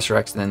Professor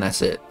X, and then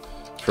that's it.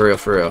 For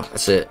real.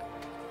 That's it.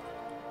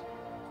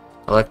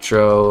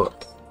 Electro.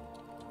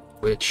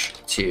 Which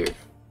tier?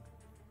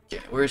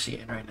 Okay, where is he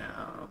in right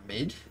now?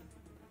 Mid?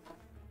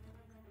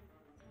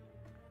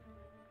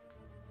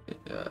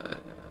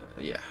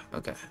 Yeah,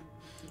 okay.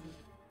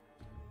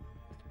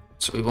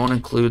 So we won't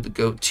include the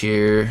GOAT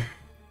tier.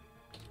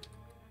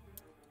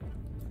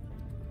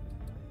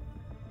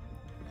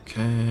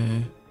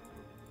 Okay.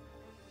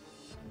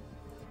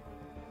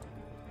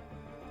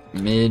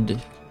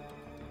 Mid,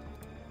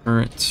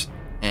 current,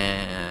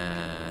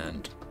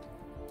 and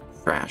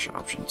crash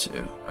option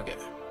 2. Okay.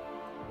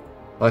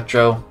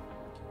 Electro,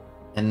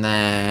 and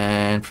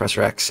then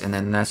Professor X, and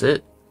then that's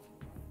it.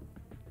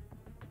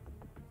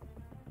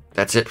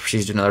 That's it.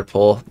 Proceeds to another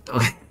poll.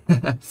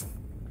 Electro,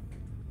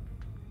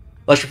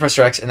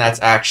 Professor X, and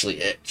that's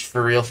actually it.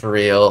 For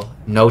real.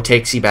 No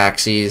takesy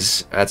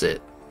backsies. That's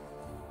it.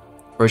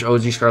 Where's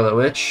OG Scarlet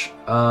Witch?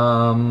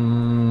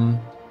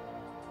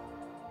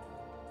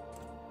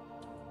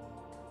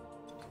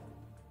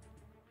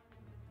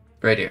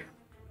 Right here.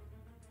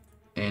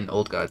 In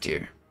Old God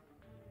tier.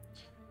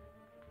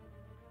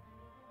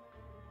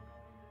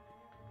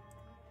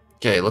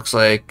 Okay, looks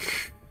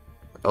like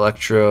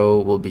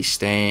Electro will be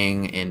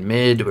staying in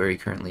mid where he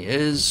currently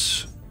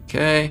is.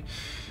 Okay.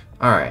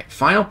 Alright,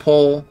 final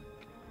poll.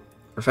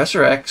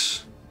 Professor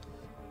X.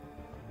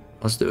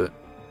 Let's do it.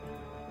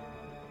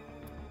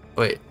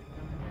 Wait.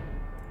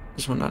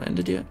 This one not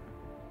ended yet?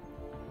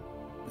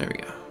 There we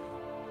go.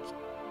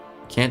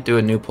 Can't do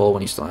a new poll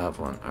when you still have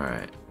one.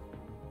 Alright.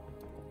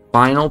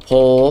 Final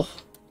poll.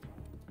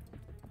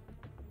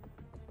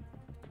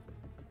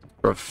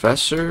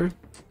 Professor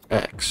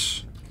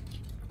X.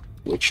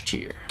 Which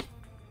tier?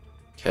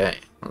 Okay.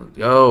 Let's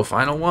go.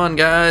 Final one,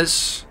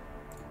 guys.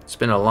 It's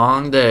been a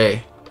long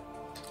day.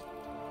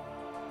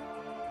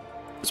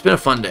 It's been a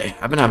fun day.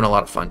 I've been having a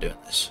lot of fun doing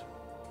this.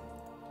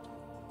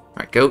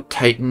 Alright, GOAT,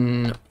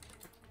 Titan,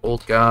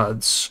 Old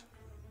Gods,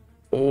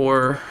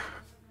 or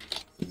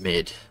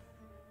mid.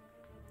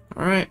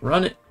 Alright,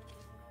 run it.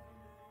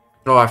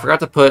 Oh, I forgot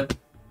to put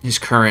his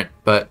current,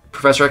 but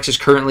Professor X is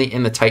currently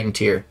in the Titan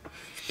tier.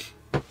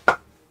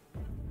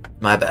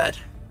 My bad.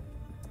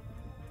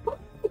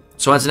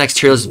 So when's the next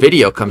tier list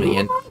video coming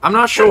in? I'm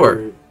not sure.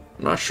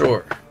 I'm not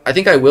sure. I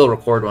think I will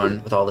record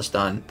one with all this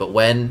done, but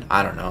when?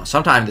 I don't know.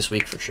 Sometime this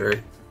week for sure.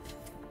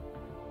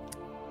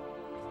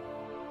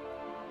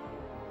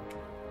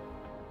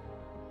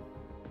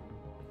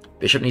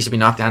 Bishop needs to be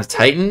knocked down to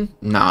Titan?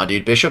 Nah,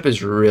 dude. Bishop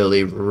is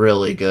really,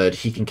 really good.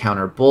 He can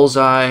counter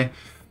Bullseye.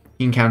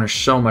 He can counter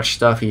so much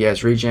stuff. He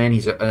has regen.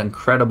 He's an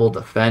incredible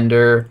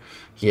defender.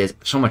 He has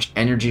so much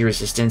energy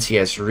resistance. He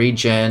has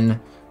regen.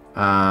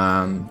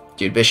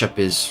 Dude, Bishop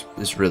is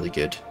really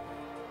good.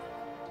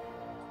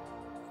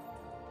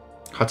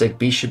 Hot take,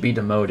 B should be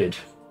demoted.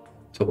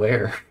 To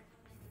where?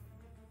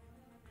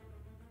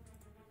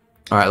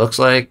 Alright, looks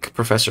like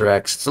Professor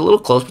X. It's a little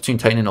close between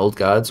Titan and Old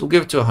Gods. We'll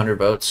give it to 100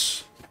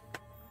 votes.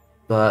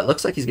 But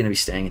looks like he's going to be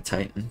staying at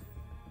Titan.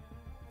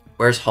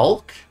 Where's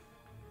Hulk?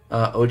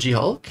 OG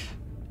Hulk?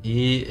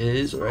 He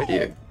is right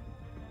here.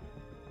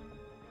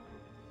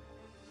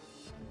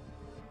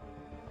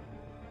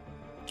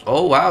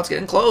 Oh, wow, it's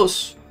getting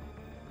close.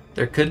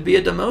 There could be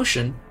a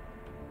demotion.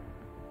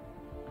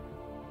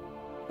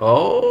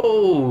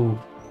 Oh.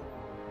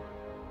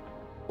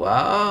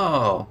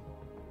 Wow.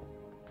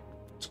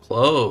 It's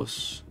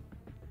close.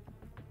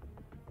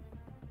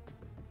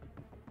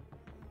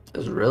 It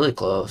was really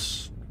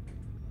close.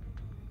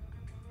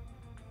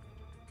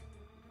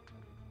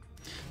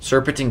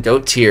 Serpent and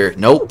Goat tier.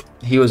 Nope.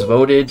 He was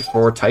voted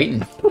for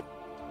Titan.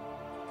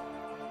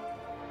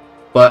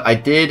 But I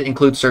did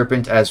include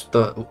Serpent as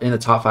in the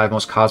top 5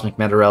 most cosmic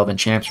meta relevant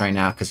champs right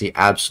now because he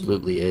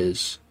absolutely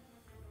is.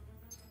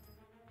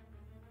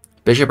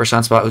 Bishop or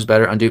Sunspot, who's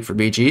better? Unduped for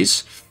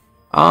BGs?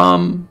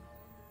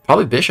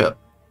 Probably Bishop.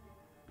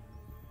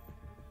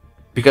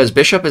 Because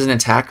Bishop is an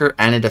attacker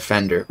and a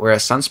defender,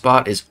 whereas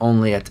Sunspot is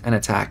only an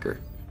attacker.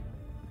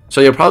 So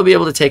you'll probably be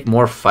able to take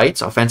more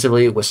fights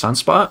offensively with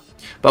Sunspot,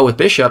 but with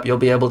Bishop, you'll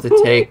be able to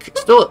take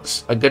still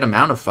a good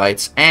amount of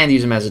fights and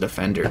use him as a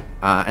defender.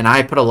 And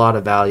I put a lot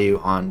of value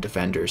on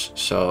defenders,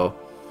 so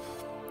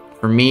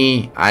for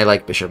me, I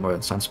like Bishop more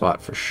than Sunspot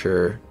for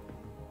sure.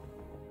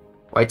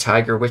 White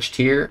Tiger, which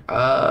tier?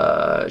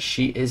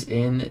 She is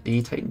in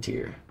the Titan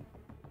tier.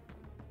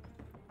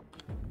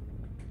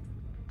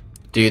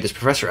 Dude, this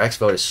Professor X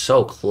vote is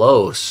so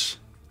close.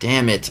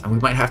 Damn it. We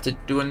might have to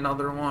do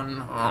another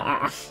one.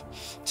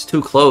 It's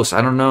too close.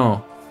 I don't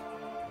know.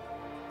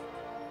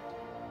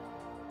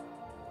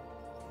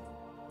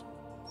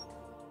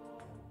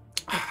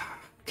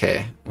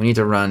 Okay. We need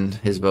to run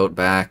his vote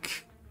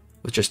back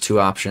with just 2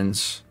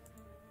 options.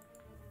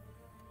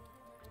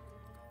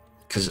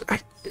 Because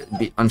it'd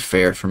be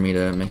unfair for me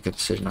to make a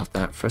decision off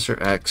that.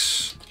 Professor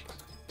X.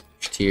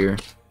 Which tier?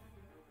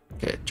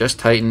 Okay. Just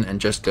Titan and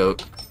just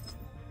Goat.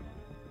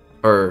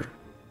 Or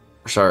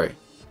sorry.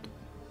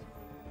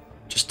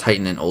 Just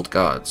Titan and Old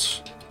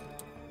Gods.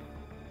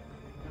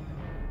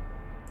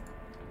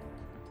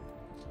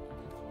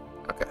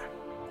 Okay.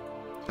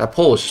 That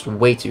poll is just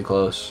way too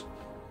close.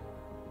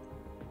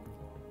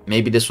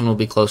 Maybe this one will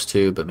be close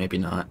too, but maybe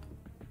not.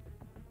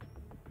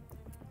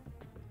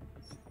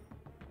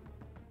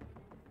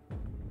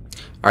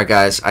 Alright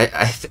guys,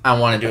 I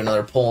want to do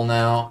another poll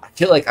now. I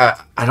feel like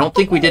I don't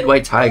think we did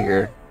White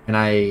Tiger, and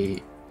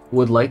I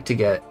would like to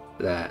get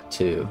that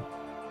too.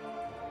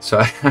 So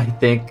I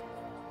think...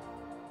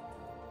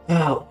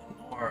 Oh,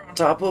 more on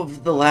top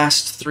of the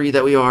last 3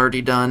 that we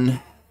already done.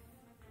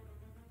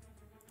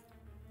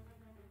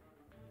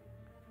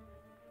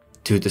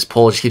 Dude, this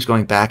poll just keeps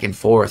going back and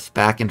forth,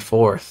 back and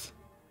forth.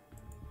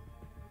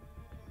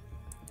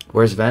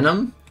 Where's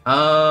Venom?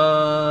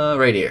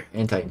 Right here,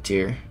 in Titan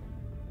tier.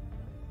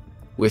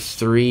 With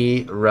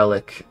 3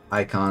 relic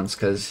icons,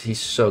 because he's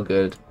so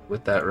good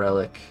with that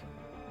relic.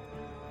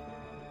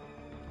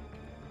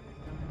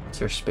 Is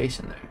there space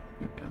in there?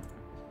 Here we go.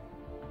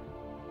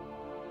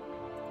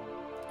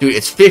 Dude,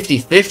 it's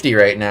 50-50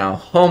 right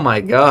now. Oh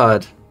my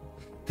god.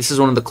 This is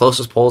one of the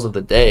closest polls of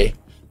the day.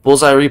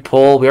 Bullseye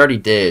repoll, we already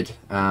did.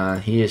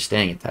 He is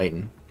staying in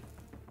Titan.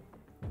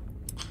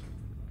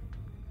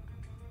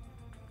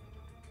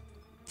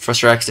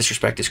 Professor X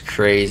disrespect is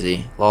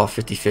crazy. Law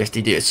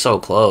 50-50, dude, it's so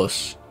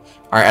close.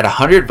 Alright, at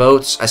 100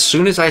 votes, as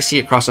soon as I see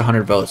it cross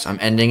 100 votes, I'm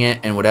ending it,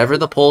 and whatever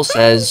the poll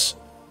says,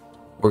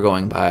 we're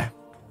going by.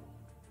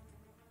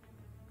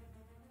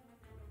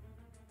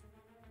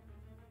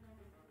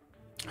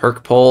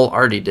 Herc poll,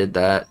 already did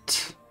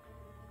that.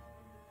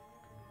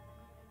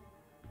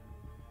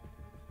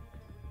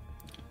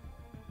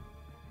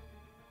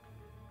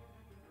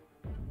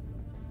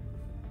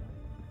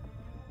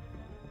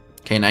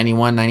 Okay,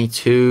 91,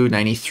 92,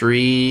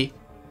 93.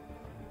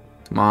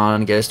 Come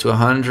on, get us to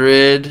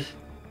 100.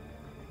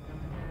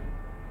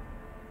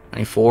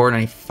 94,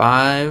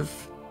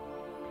 95.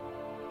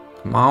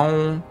 Come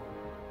on.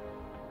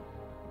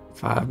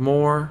 5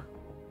 more. .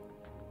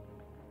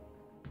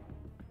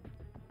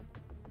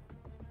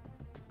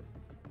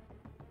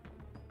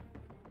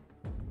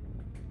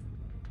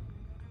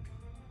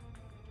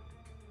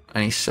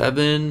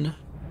 97.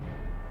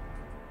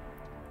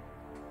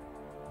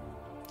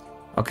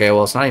 Okay,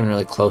 well, it's not even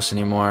really close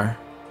anymore.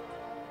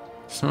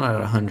 It's not at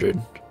 100.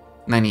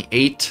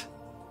 98.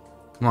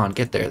 Come on,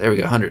 get there. There we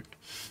go, 100.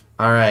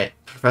 All right,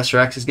 Professor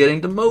X is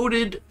getting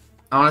demoted.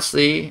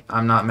 Honestly,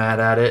 I'm not mad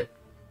at it.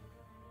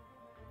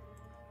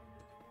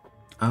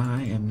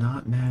 I am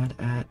not mad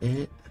at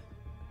it.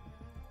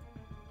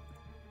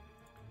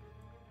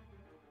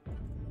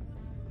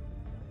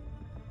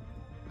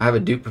 I have a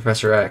dupe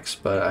Professor X,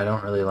 but I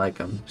don't really like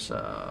him,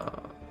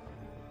 so...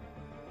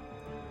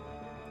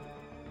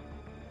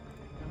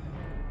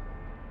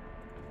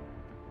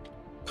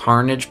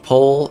 Carnage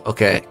Pole.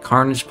 Okay,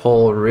 Carnage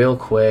Pole real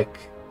quick,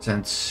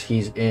 since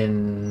he's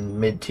in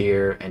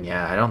mid-tier, and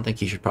yeah, I don't think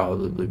he should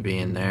probably be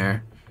in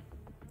there.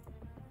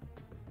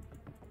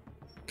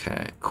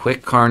 Okay,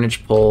 quick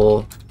Carnage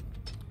Pole.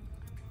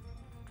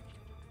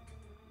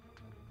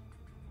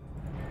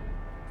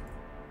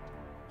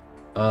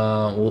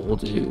 We'll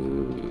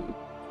do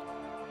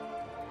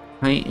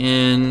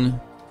Titan,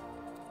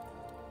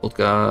 Old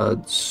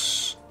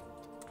Gods,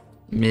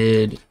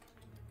 mid,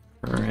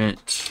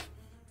 current,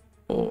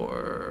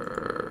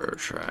 or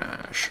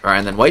trash. All right,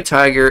 and then White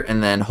Tiger,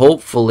 and then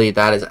hopefully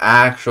that is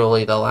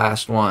actually the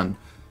last one,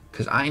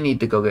 because I need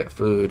to go get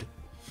food.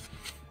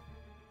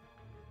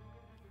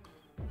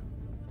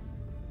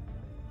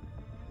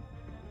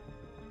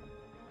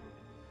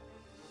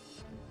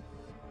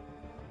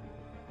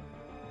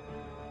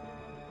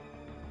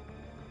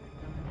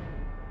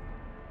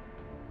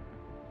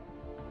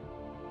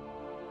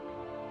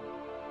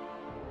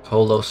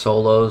 Holo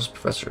Solos,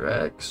 Professor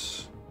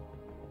X.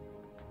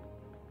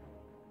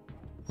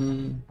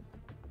 You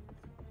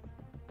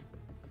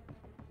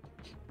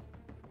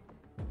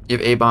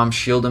have A-bomb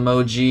shield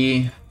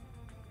emoji.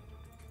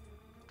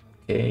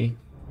 Okay.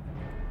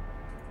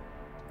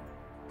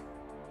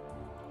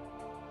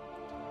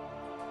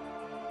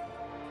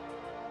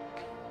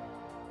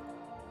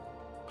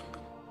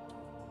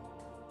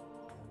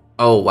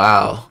 Oh,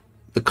 wow.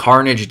 The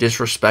Carnage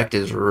disrespect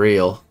is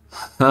real.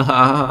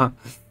 Oh,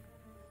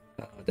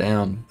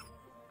 damn.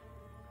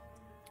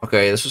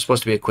 Okay, this was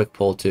supposed to be a quick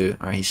poll, too.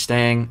 Alright, he's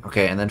staying.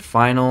 Okay, and then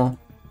final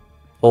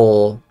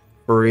poll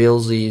for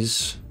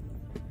realsies.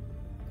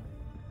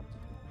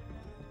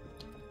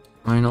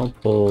 Final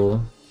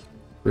poll.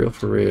 Real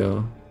for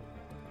real.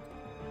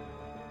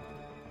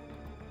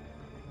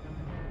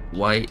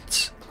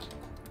 White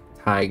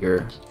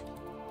Tiger.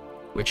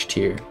 Which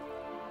tier?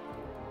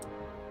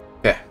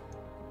 Okay.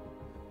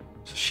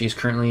 So she's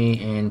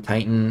currently in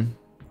Titan.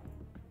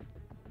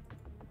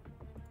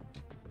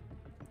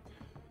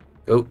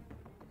 Goat.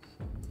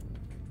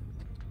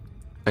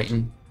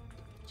 Titan.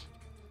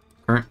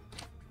 Current.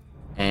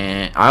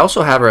 And I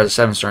also have her as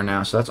a 7-star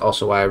now, so that's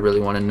also why I really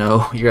want to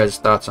know your guys'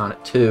 thoughts on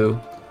it too.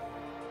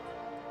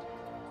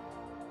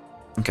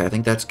 Okay, I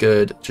think that's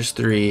good. Just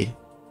 3.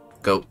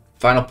 Goat.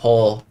 Final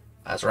poll.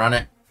 Let's run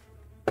it.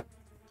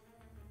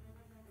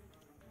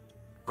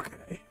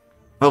 Okay.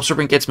 I hope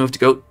Serpent gets moved to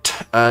Goat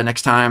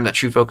next time. That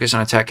true focus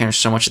on attack counters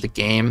so much of the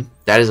game.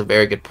 That is a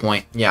very good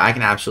point. Yeah, I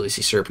can absolutely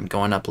see Serpent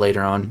going up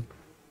later on.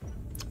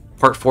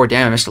 Part 4,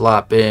 damn, I missed a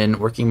lot. Been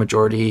working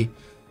majority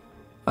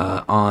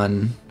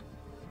on...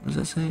 What does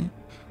that say?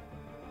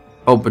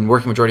 Oh, been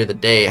working majority of the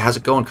day. How's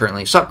it going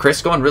currently? What's up,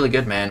 Chris? Going really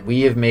good, man.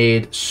 We have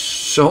made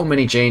so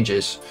many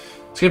changes.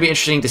 It's going to be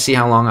interesting to see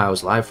how long I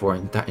was live for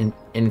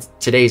in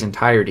today's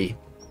entirety.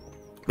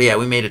 But yeah,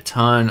 we made a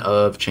ton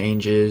of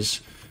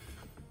changes.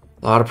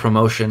 A lot of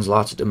promotions,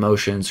 lots of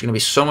demotions. There's going to be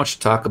so much to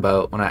talk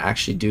about when I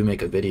actually do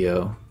make a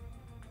video.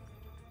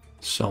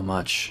 So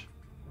much.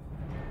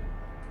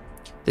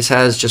 This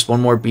has just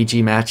one more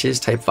BG matches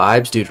type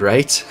vibes, dude,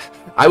 right?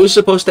 I was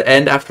supposed to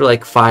end after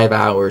like 5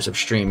 hours of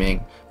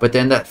streaming, but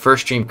then that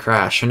first stream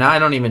crashed. So now I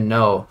don't even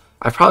know.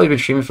 I've probably been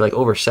streaming for like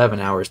over 7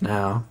 hours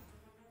now.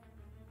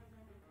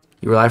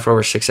 You were live for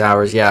over 6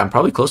 hours. Yeah, I'm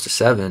probably close to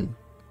 7.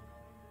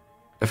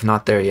 If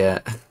not there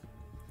yet.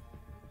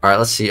 Alright,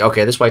 let's see.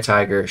 Okay, this White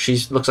Tiger.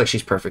 Looks like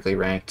she's perfectly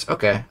ranked.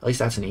 Okay, at least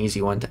that's an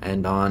easy one to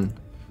end on.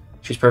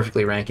 She's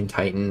perfectly ranked in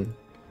Titan.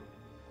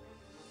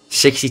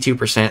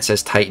 62%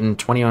 says Titan,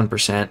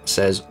 21%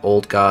 says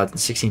Old Gods, and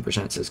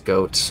 16% says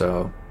Goat,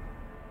 so...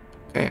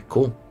 Okay,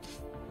 cool.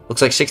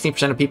 Looks like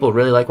 16% of people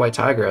really like White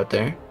Tiger out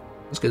there.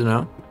 That's good to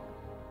know.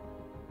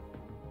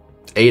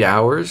 8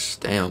 hours?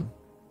 Damn.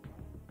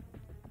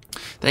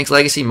 Thanks,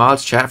 Legacy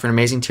Mods Chat, for an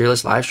amazing tier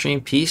list live stream.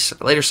 Peace.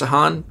 Later,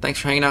 Sahan. Thanks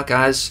for hanging out,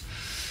 guys.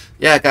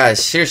 Yeah,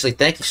 guys, seriously,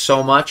 thank you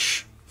so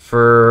much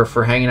for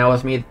hanging out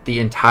with me the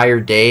entire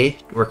day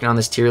working on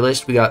this tier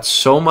list. We got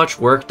so much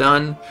work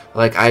done.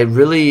 Like, I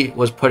really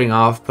was putting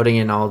off putting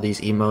in all these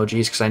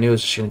emojis because I knew it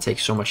was just going to take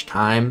so much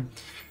time.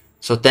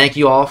 So thank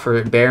you all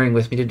for bearing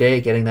with me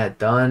today, getting that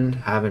done,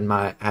 having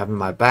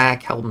my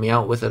back, helping me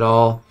out with it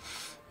all.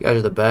 You guys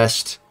are the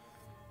best.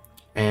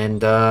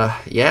 And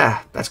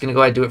yeah, that's gonna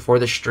go ahead and do it for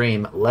the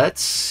stream.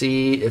 Let's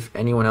see if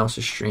anyone else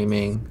is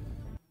streaming.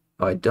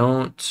 Oh, I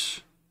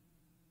don't.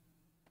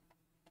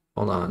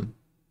 Hold on.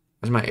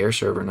 Why is my air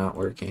server not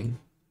working?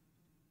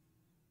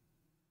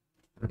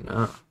 I don't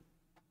know.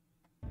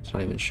 It's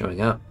not even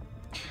showing up.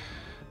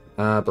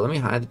 But let me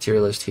hide the tier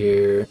list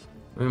here.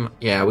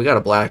 Yeah, we got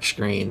a black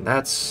screen.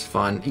 That's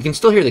fun. You can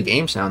still hear the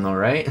game sound though,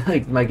 right?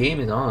 Like my game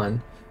is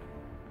on.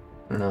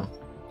 I don't know.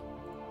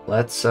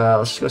 Let's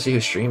just go see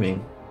who's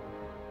streaming.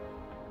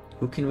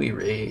 Who can we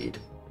raid?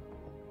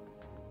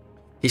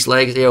 He's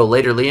legs. Yo,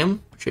 later, Liam.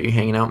 Appreciate you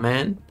hanging out,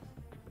 man.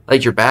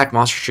 Like you're back,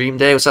 Monster Stream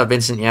Day. What's up,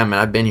 Vincent? Yeah, man,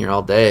 I've been here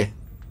all day.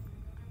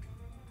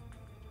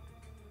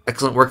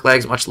 Excellent work,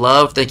 Legs. Much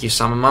love. Thank you,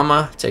 Sama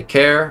Mama. Take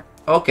care.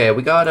 Okay,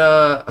 we got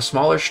a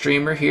smaller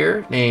streamer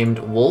here named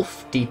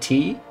Wolf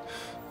DT.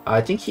 I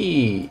think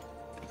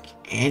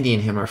Andy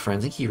and him are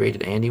friends. I think he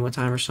raided Andy one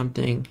time or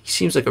something. He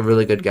seems like a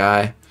really good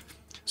guy.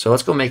 So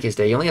let's go make his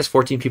day. He only has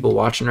 14 people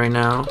watching right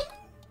now.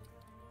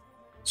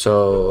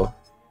 So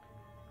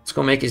let's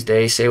go make his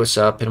day. Say what's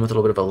up. Hit him with a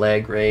little bit of a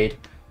leg raid.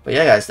 But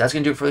yeah, guys, that's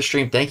going to do it for the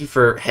stream. Thank you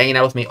for hanging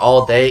out with me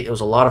all day. It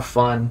was a lot of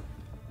fun.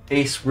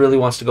 Ace really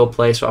wants to go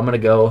play, so I'm going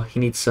to go. He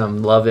needs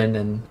some loving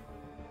and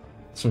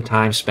some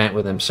time spent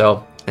with him.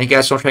 So thank you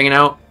guys so much for hanging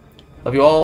out. Love you all.